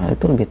a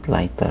little bit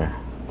lighter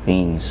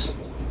greens.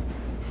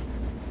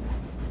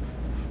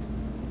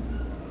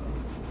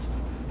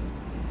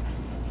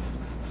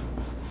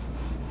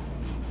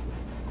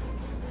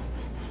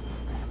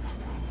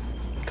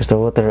 Because the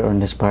water on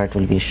this part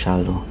will be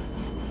shallow.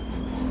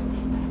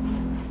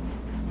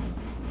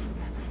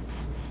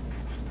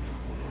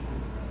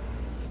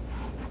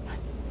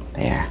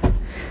 There.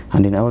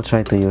 And then I will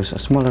try to use a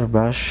smaller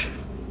brush.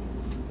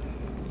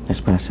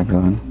 This brush,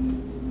 everyone.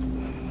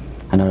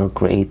 And I will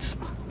create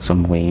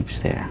some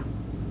waves there.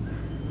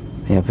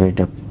 We have here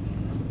the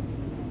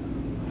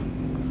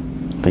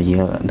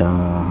yellow,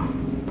 the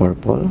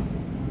purple.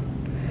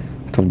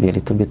 It will be a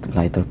little bit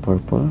lighter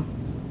purple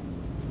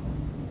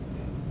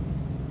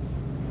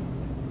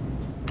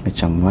with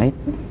some white.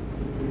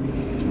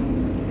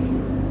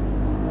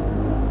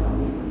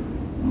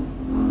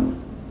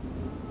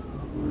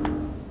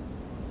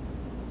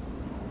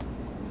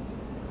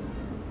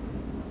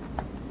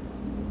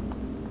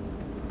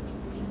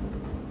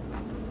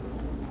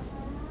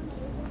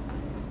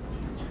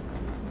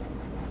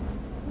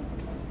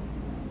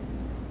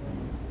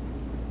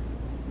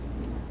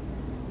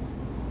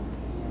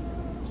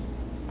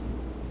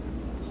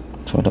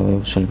 So the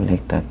waves will be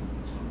like that.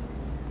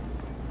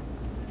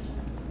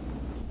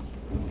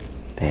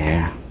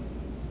 There.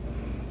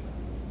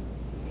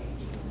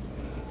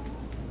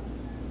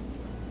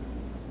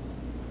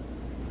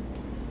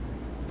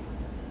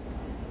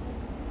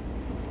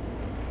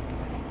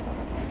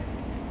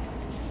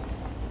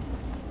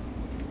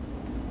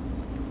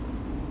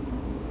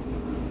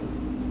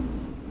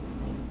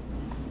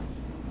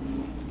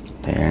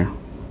 There.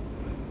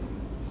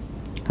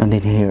 And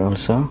then here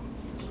also.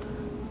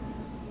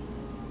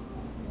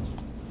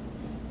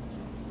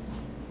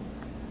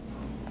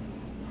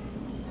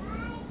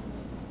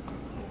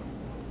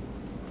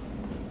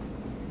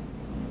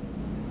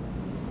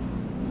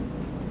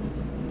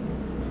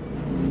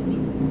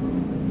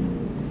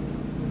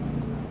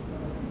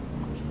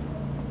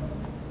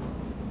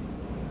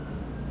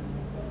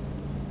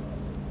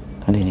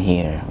 And in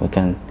here we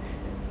can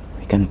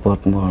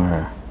put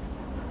more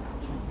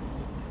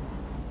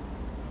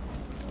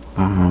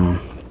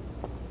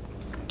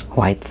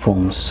white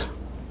foams.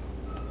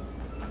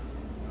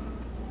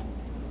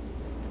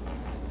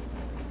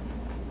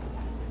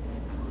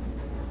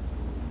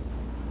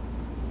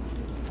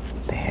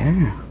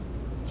 There.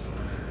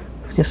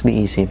 Just be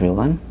easy,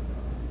 everyone.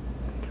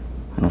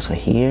 And also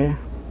here.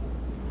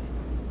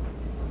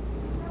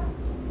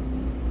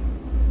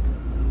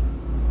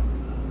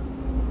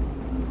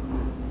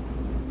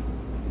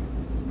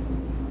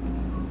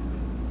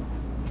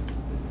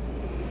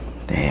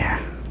 There.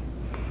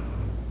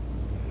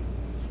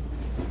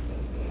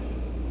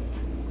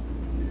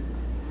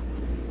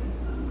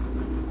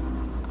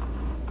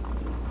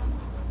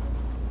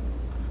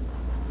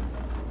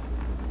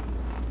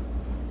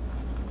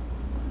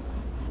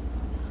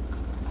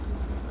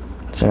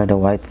 So are the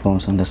white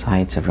foams on the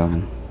sides,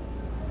 everyone.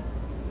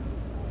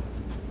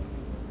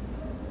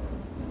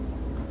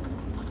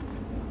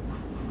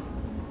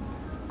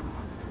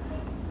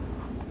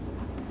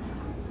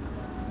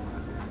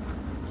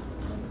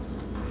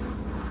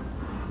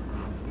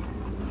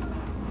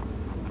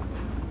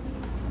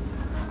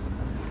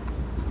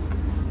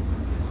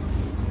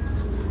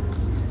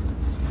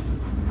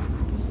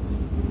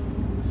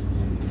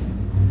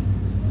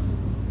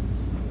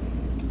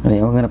 And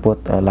then we're gonna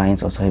put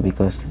lines also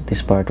because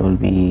this part will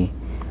be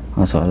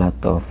also a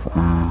lot of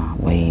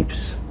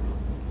waves.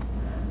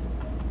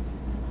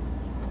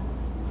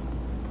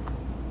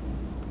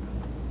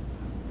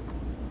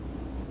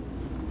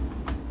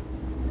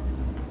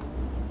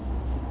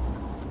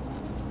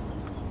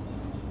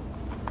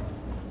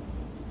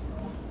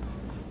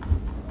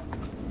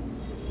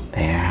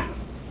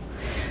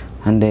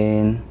 And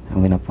then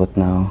I'm gonna put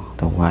now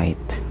the white.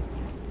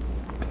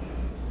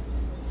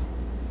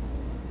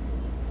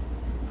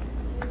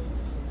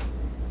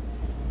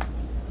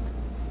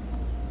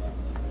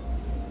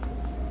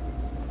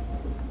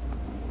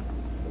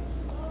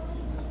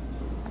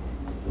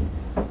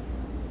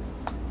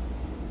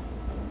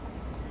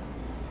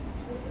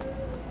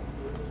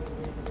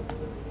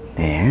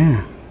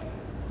 There.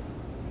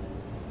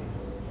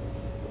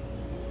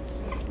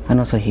 And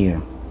also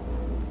here.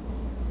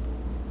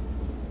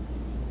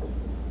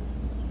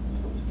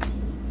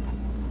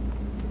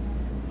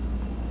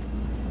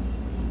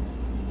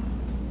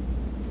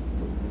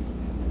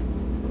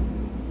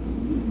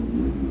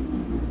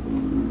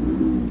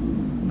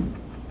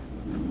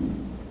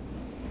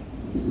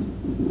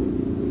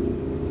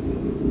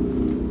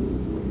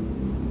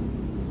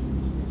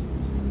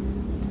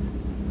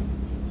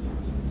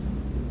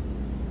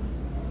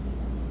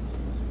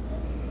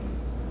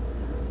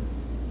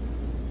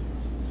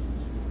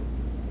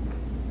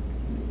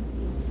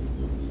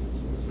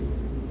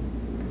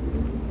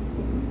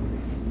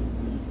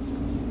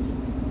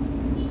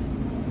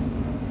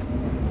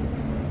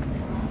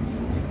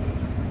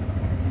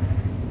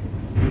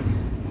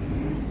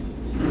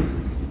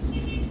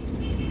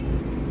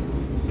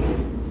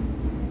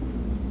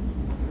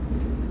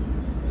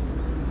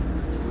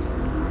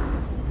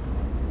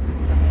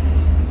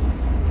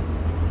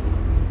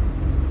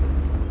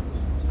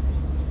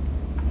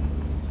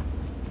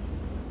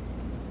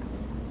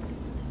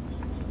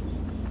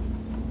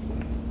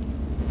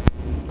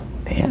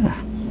 There.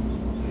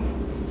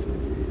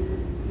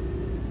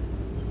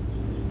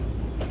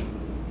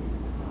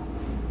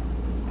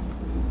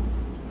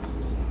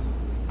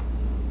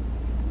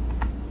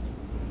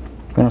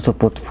 You can also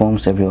put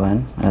foams,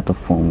 everyone. A lot of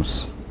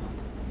foams.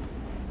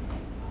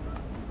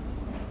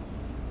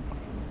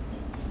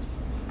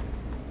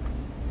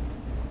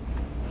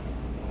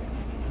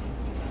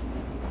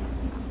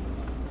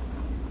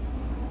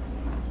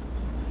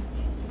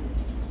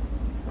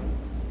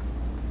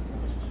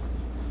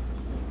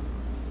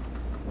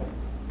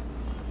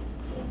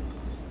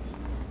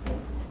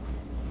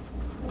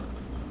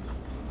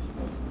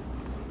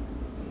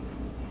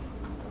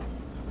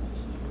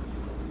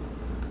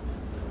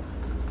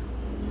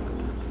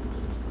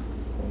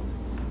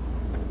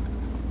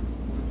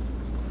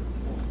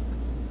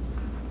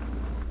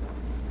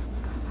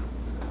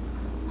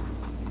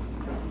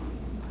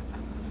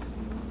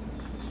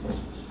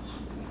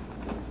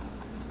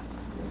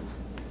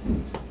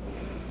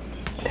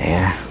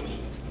 There.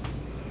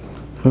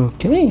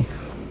 Okay.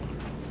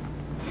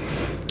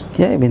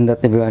 Yeah, even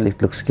that, everyone,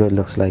 it looks good.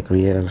 Looks like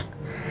real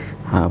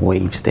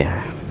waves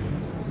there.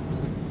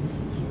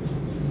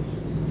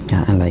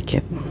 Yeah, I like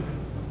it.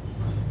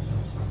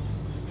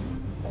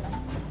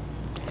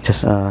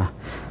 Just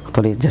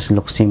actually, it just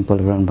looks simple,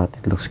 everyone, but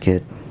it looks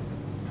good.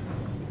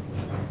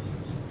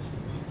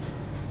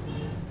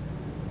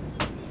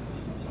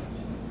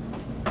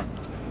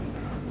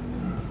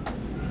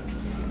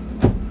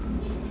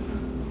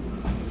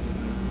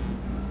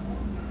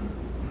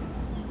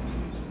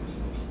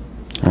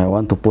 I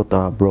want to put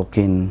a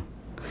broken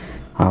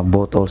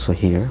boat also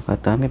here,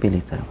 but maybe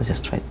later. We'll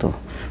just try to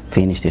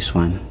finish this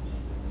one.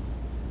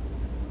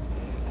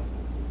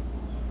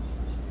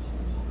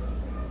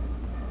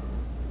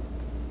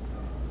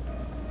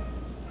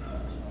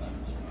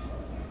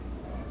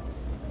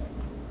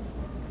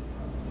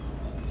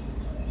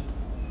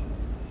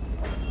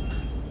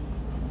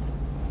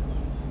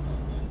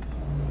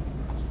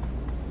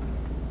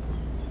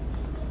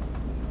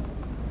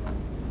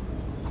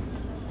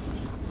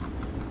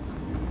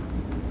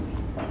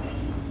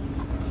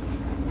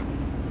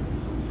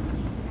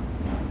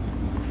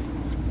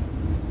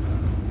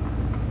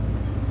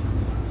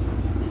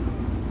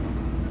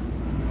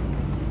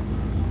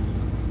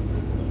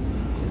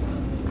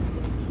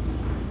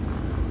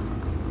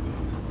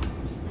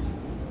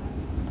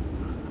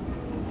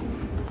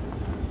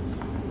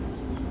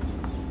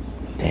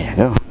 There you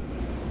go.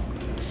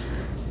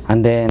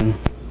 And then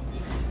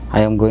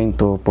I am going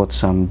to put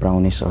some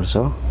brownish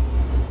also.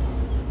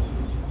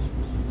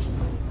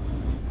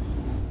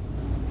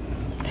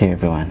 Here,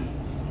 everyone.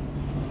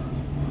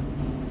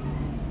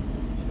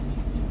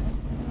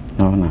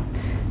 No.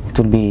 It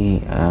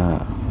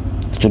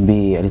should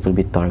be a little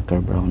bit darker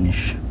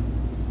brownish.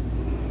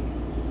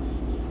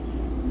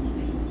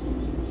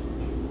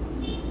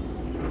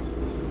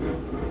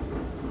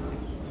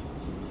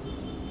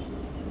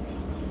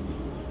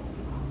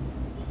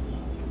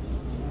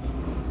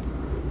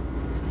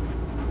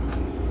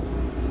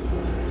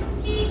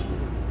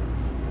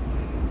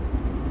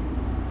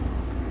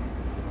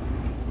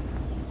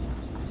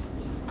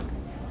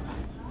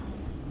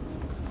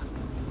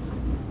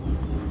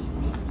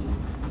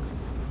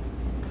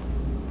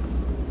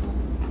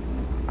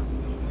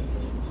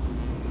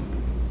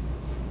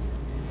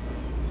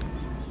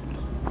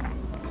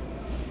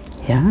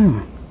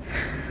 Yeah,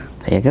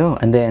 there you go.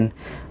 And then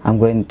I'm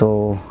going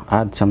to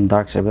add some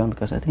darks, everyone,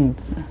 because I think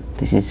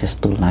this is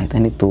just too light. I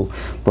need to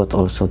put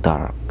also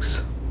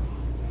darks.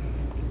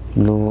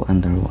 Blue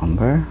under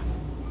umber.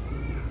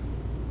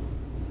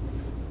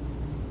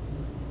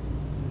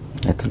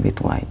 a little bit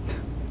white.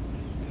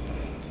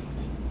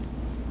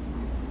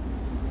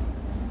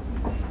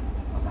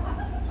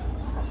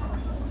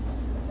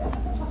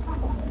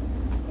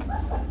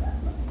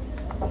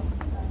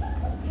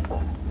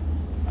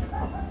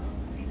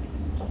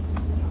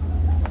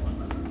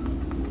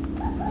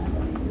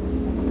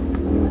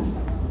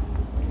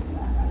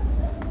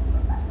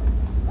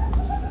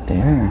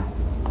 There.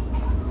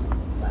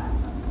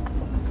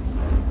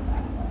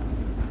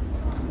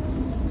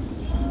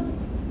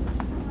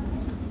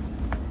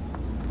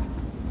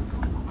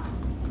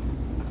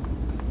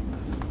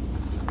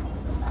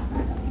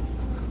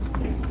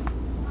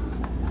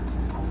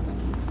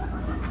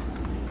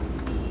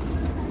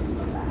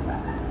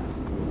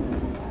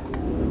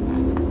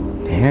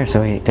 There,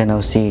 so you can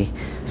now see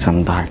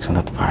some darks on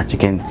that part. You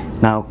can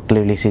now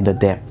clearly see the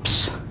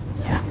depths.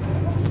 Yeah.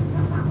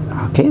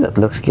 Okay, that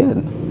looks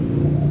good.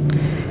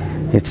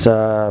 It's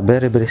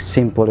very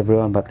simple,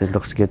 everyone, but it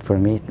looks good for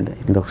me.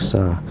 It looks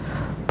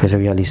pretty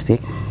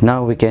realistic.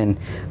 Now we can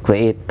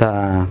create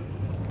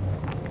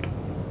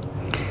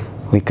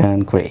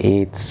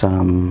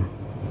some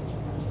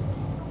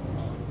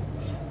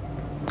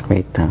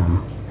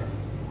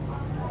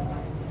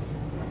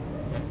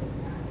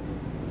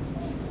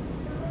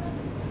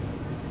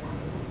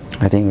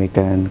I think we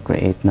can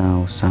create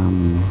now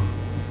some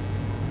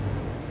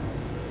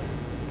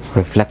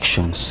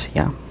reflections.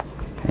 Yeah.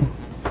 Okay.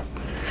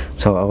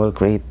 So I will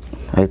create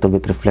a little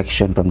bit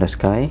reflection from the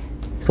sky.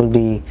 It will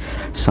be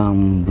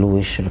some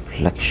bluish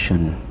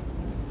reflection.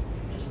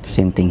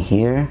 Same thing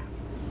here.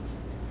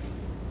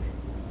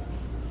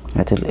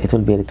 It will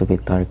be a little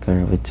bit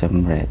darker with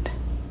some red.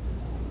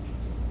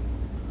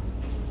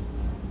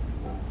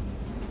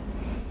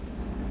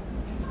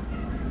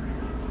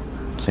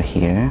 So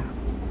here.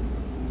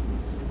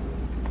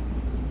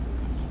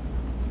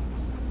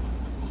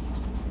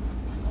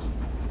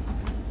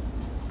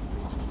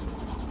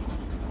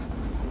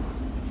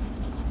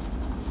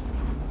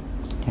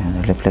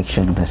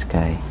 Reflection of the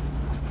sky.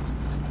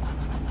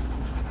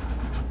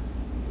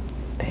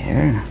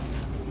 There.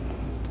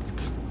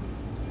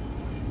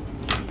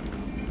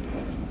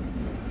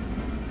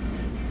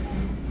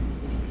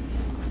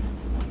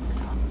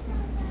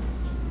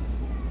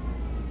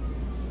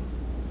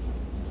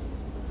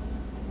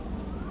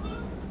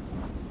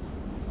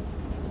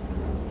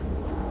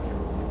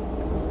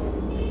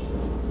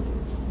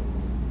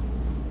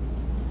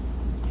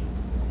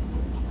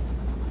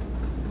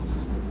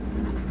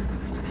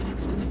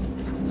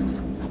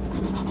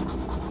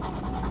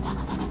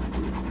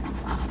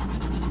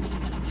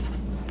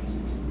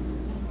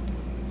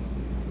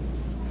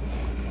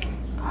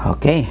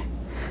 Okay,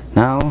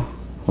 now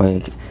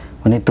we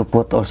need to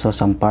put also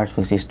some parts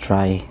which is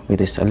dry, which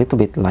is a little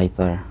bit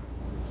lighter.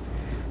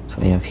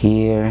 So we have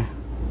here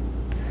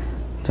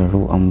the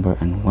raw umber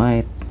and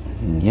white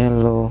and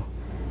yellow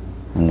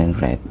and then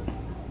red.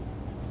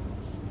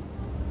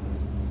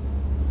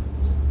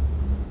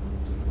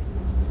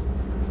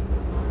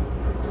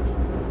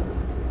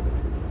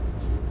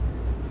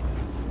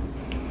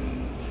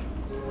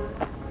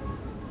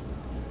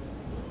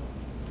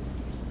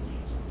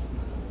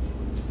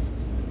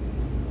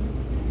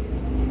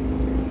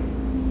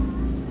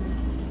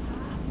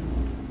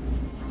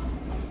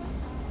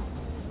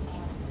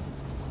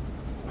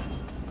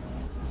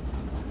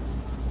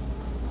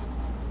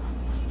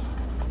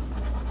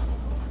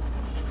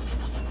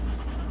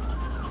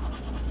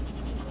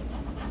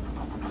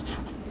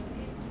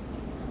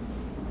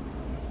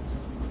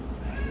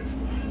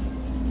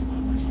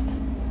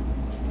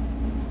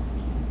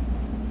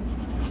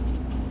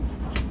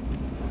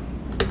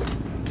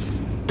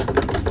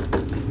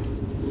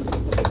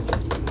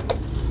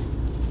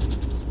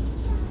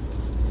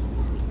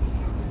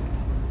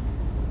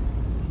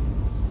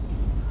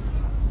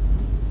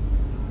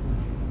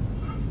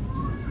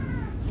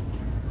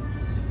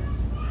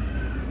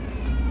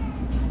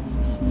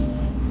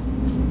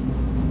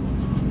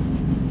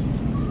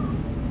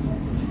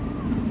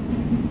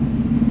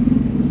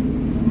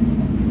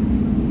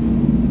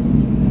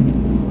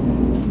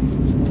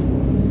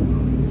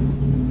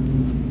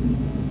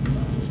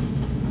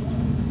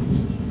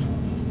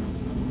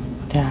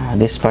 Yeah,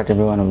 this part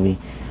everyone will be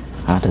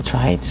the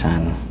dried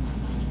sun,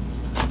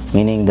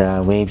 meaning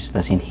the waves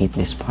doesn't hit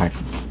this part.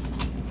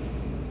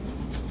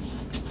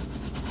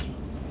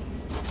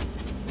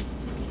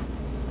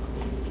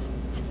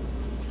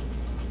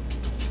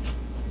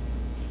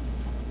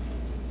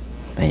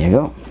 There you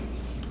go.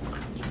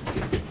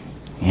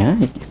 Yeah,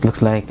 it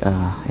looks like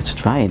it's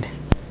dried.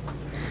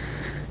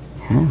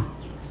 Yeah.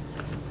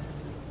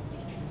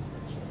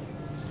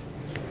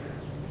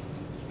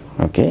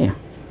 Okay.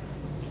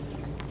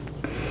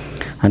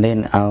 And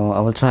then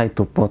I'll try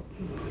to put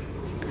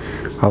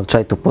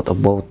a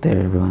boat there,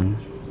 everyone.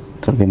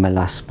 It will be my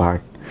last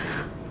part.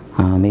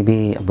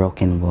 Maybe a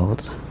broken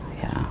boat.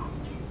 Yeah.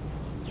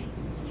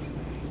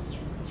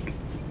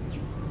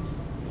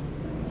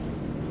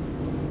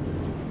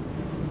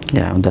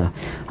 Yeah, I'm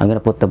gonna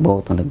put the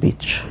boat on the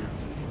beach.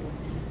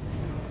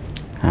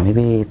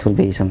 Maybe it will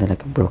be something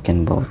like a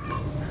broken boat.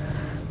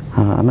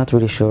 I'm not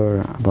really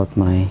sure about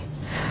my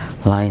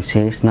lines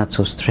here is not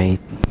so straight.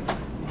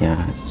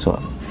 Yeah,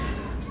 so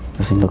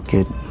doesn't look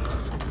good.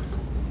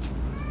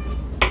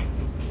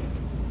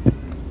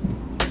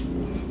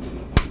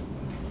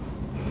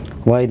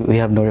 Why we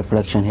have no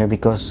reflection here?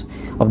 Because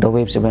of the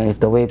waves. Even if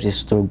the waves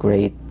is too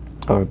great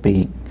or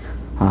big,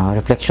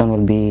 reflection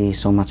will be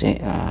so much.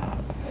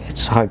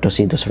 It's hard to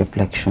see this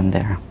reflection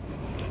there,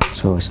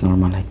 so it's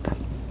normal like that.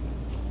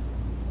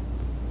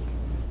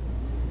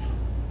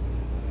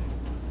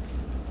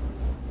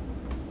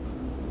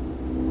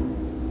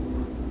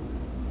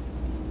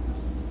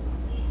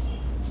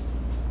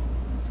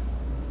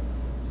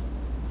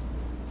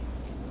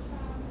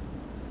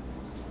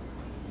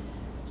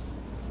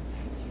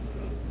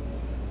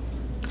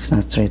 It's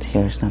not straight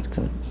here. It's not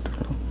good.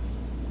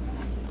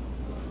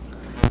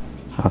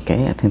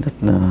 Okay, I think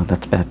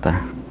that's better.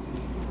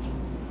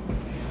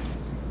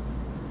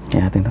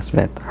 Yeah, I think that's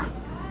better.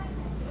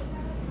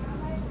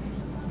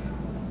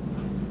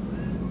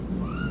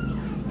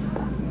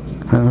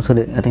 And also,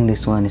 I think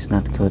this one is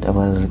not good. I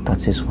will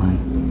retouch this one.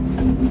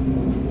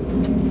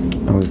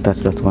 I will touch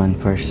that one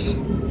first.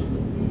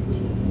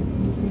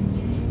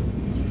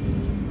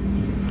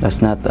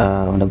 That's not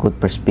on a good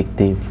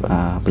perspective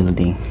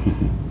building.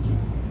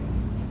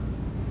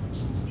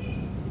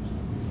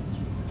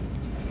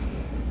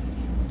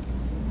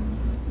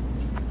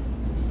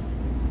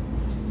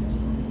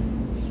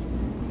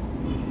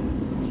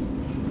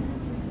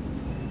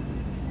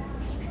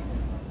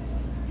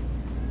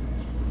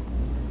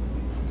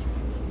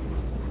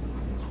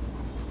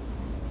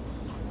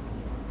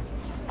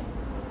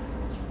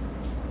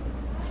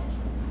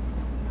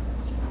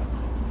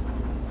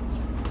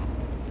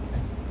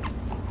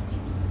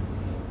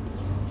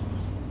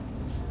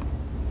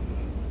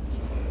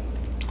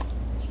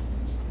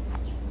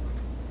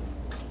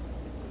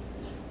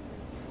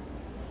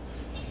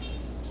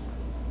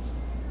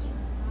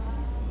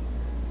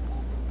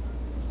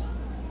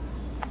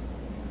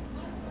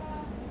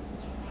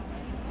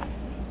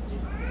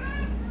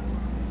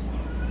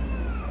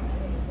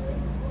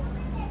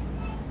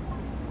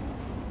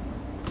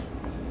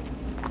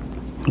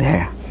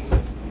 There.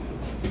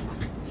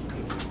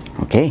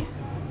 Okay.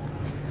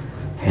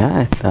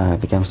 Yeah, it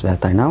becomes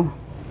better now.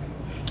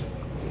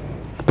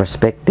 The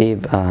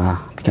perspective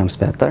becomes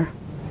better.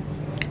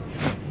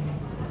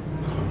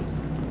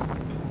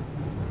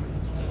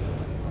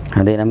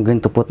 And then I'm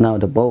going to put now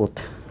the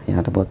boat.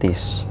 Yeah, the boat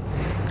is.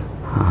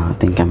 I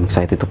think I'm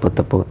excited to put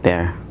the boat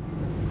there.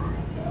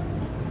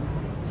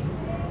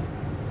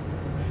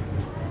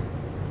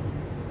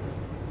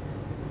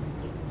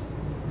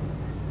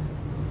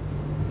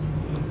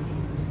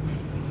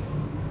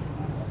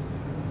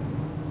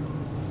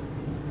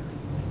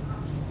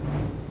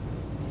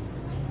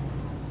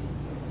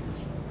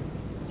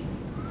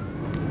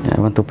 I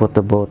want to put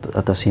the boat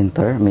at the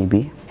center,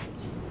 maybe.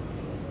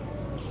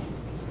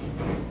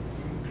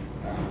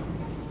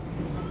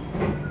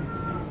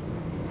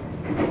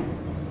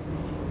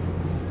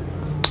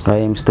 I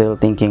am still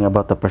thinking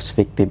about the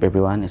perspective,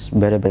 everyone. It's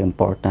very, very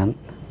important.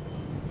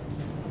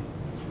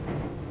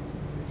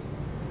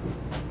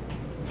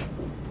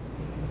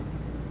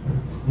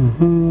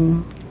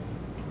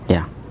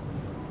 Yeah.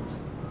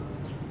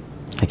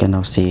 I can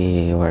now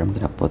see where I'm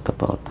gonna put the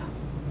boat.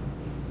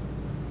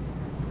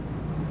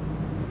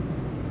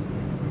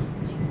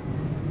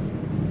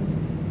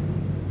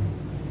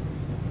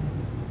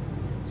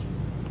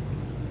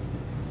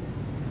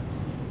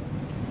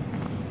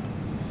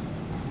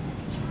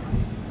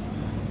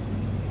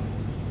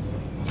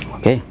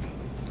 Okay,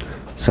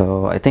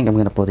 so I think I'm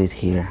gonna put it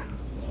here.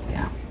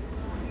 Yeah.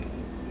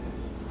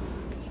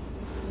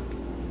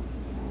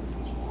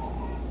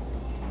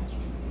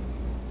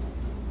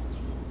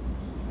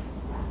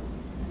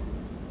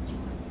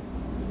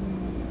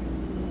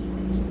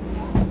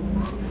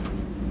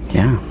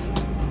 Yeah.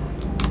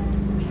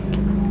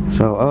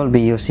 So I will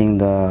be using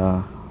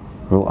the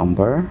raw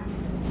umber.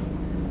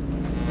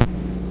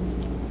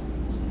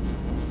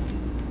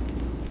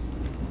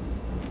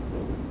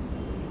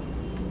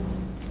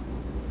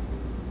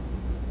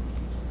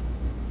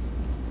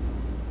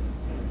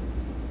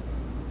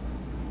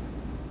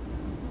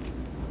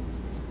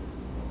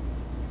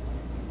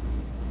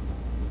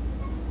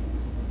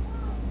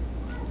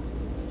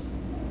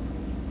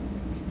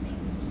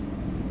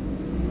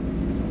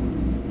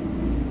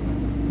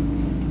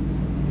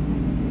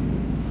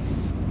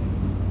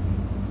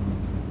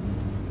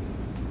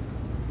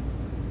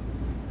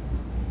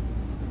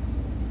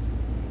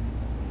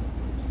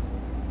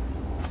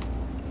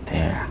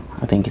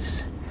 I think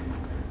it's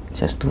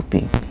just too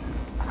big.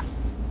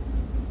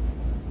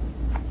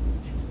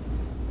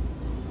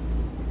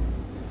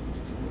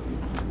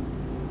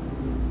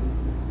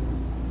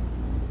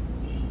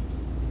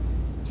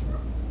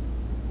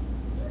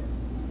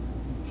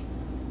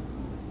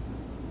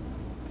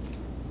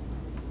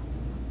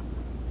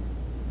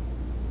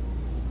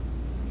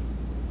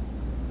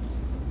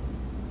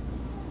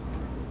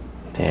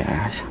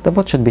 There, the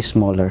boat should be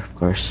smaller, of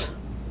course.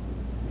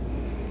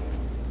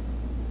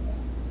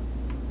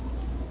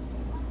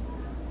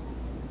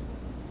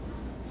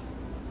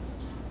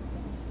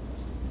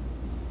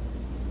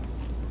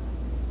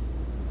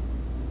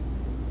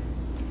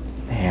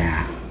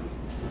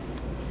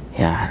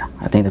 Yeah,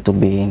 I think that will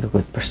be a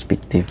good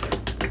perspective.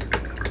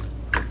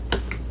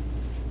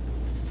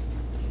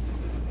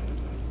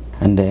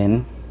 And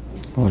then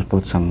we'll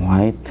put some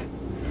white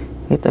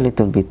with a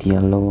little bit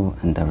yellow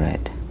and the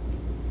red.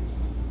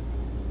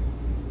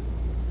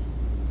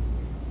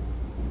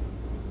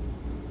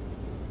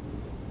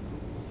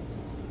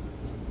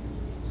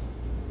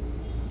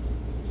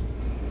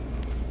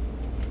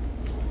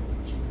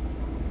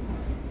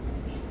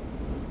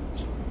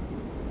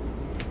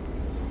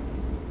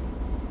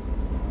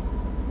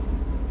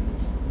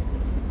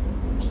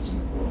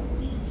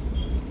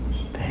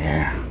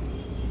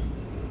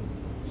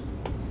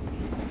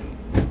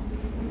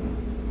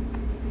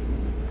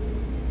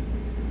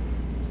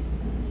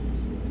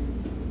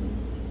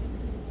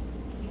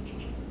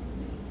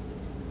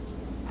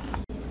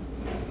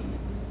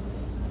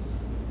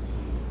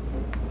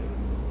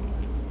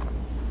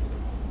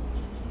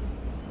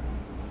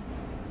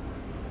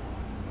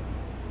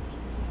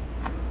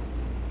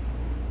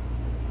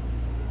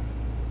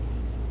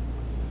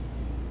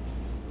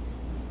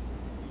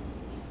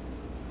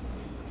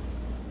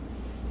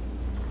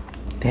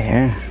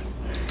 There.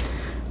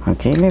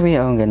 Okay, maybe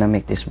I'm gonna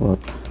make this boat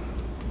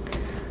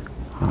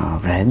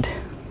red.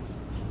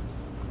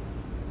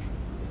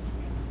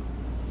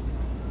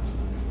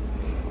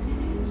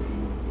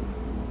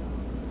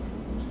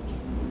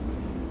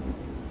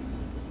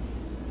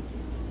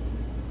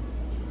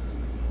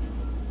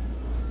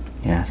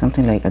 Yeah,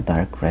 something like a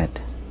dark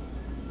red.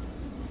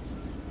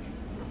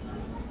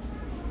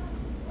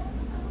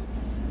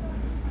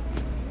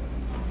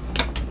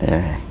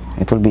 There,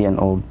 it will be an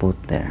old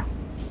boat there.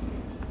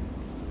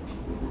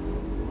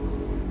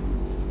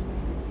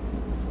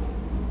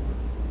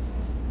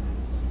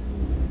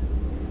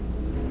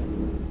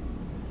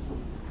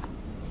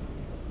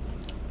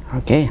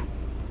 Okay,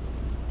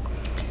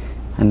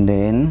 and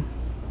then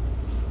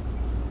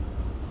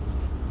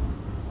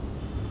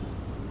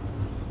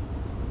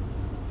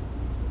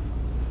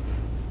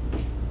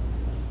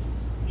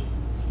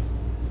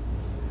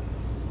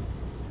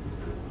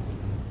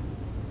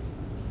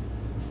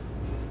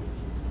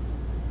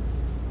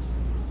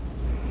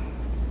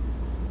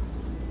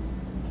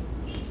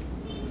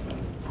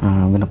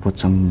I'm gonna put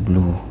some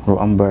blue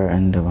or umber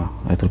and a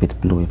little bit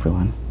blue,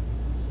 everyone.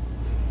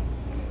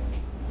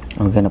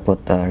 We're gonna put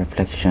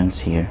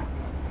reflections here.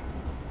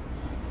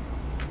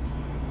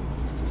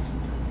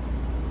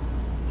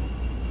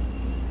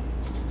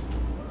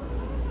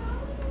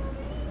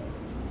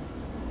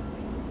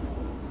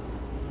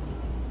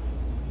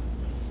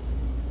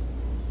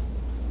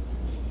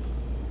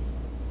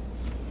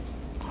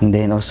 And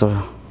then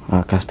also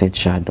casted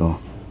shadow.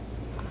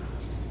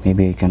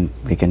 Maybe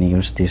we can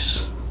use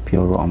this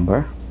pure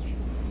umber.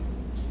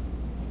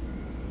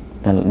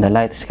 The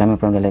light is coming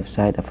from the left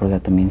side, I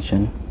forgot to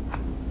mention.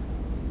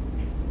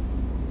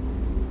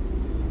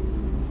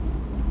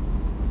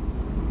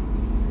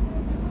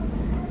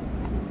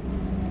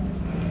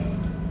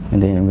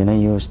 And then I'm gonna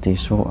use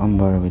this raw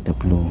umber with the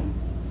blue.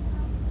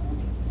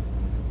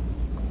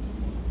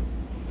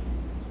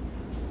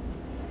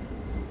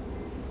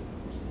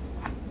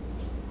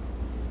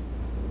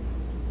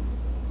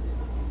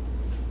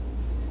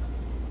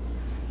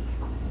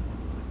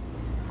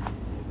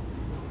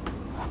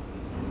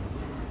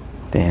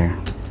 There.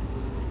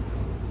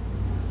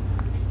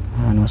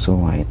 And also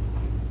white.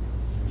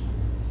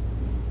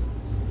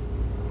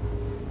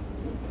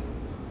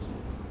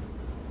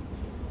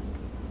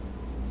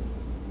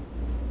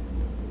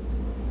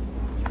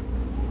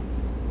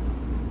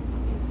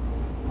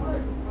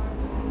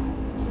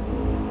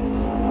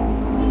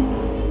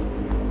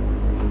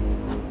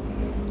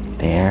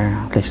 There,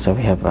 at least so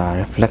we have a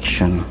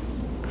reflection.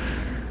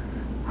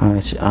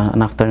 It's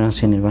an afternoon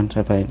scene,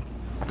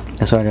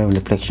 that's why the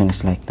reflection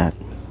is like that.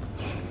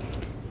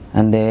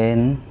 And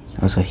then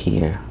also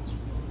here,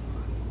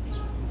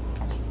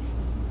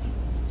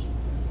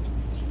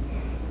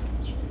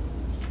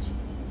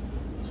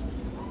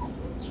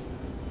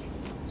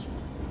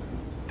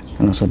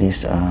 and also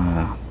this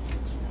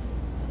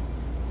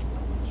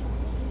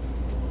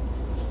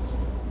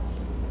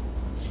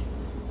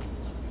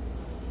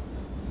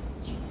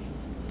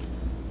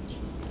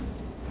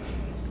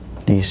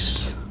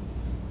these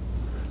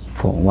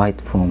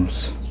white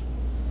foams.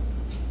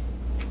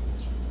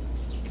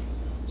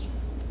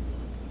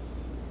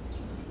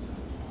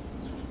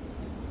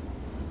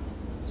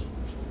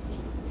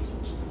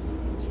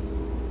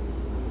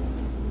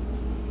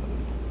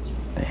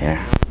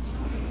 There.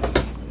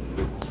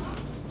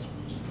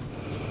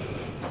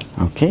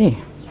 Okay.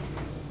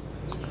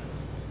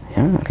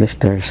 Yeah, at least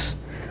there's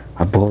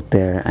a boat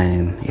there,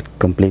 and it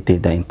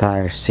completed the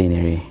entire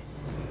scenery.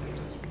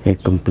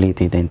 It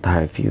completed the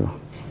entire view.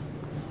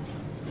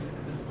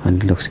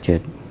 And it looks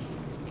good.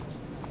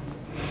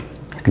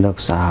 It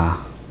looks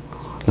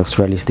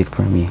realistic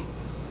for me.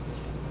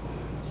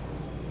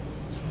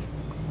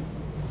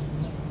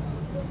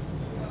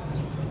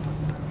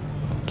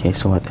 Okay,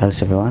 so what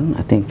else, everyone?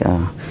 I think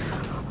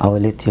I will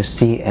let you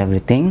see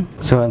everything.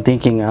 So I'm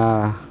thinking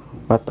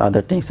what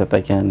other things that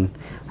I can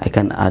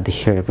add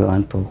here,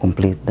 everyone, to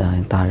complete the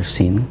entire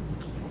scene.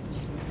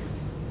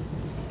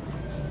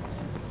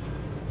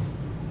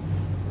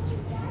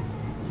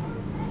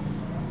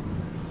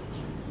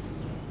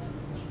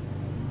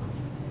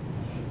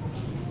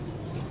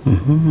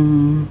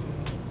 Mm-hmm.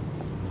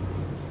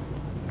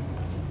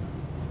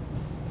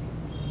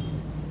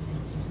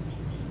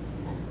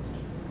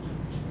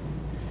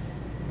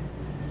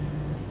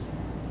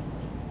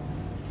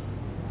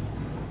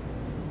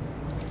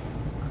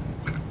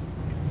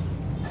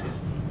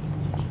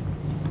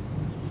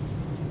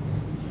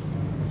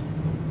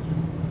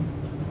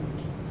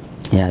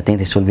 Yeah, I think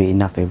this will be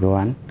enough,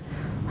 everyone.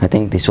 I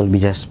think this will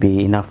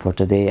be enough for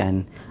today,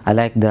 and I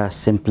like the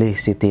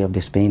simplicity of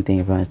this painting,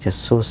 everyone. It's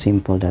just so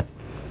simple that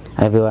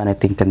everyone, I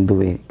think, can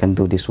do it, can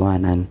do this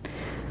one, and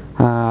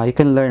you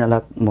can learn a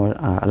lot more,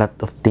 a lot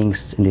of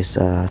things in this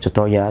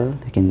tutorial.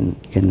 You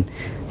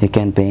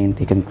can paint,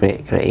 you can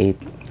create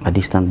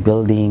distant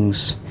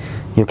buildings.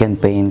 You can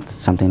paint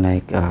something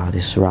like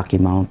these rocky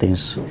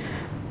mountains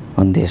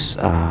on this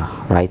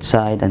right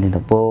side, and then the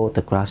boat,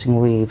 the crossing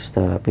waves,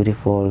 the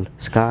beautiful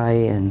sky,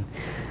 and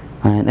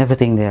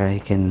everything there. You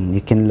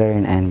can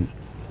learn, and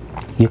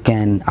you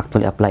can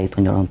actually apply it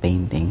on your own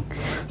painting.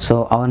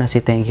 So I want to say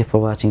thank you for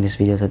watching this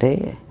video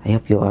today. I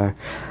hope you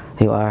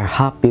are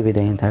happy with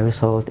the entire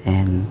result,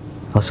 and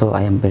also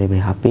I am very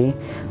happy.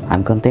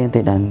 I'm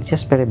contented, and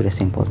just very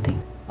simple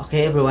thing.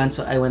 Okay, everyone,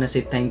 so I want to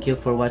say thank you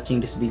for watching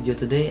this video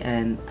today,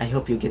 and I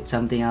hope you get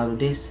something out of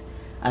this.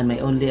 And my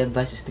only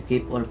advice is to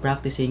keep on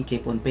practicing,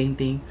 keep on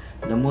painting.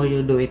 The more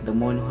you do it, the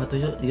more you know how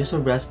to use your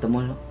brush, the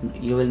more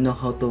you will know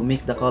how to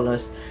mix the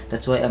colors.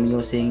 That's why I'm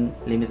using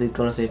limited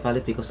colors of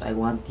palette, because I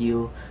want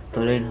you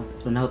to learn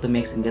how to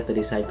mix and get the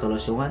desired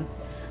colors you want.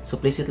 So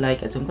please hit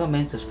like, add some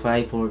comments,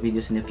 subscribe for more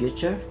videos in the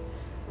future.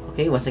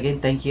 Okay, once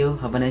again, thank you,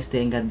 have a nice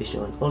day, and God bless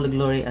you all. All the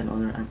glory and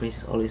honor and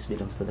praises always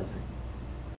belongs to the Lord.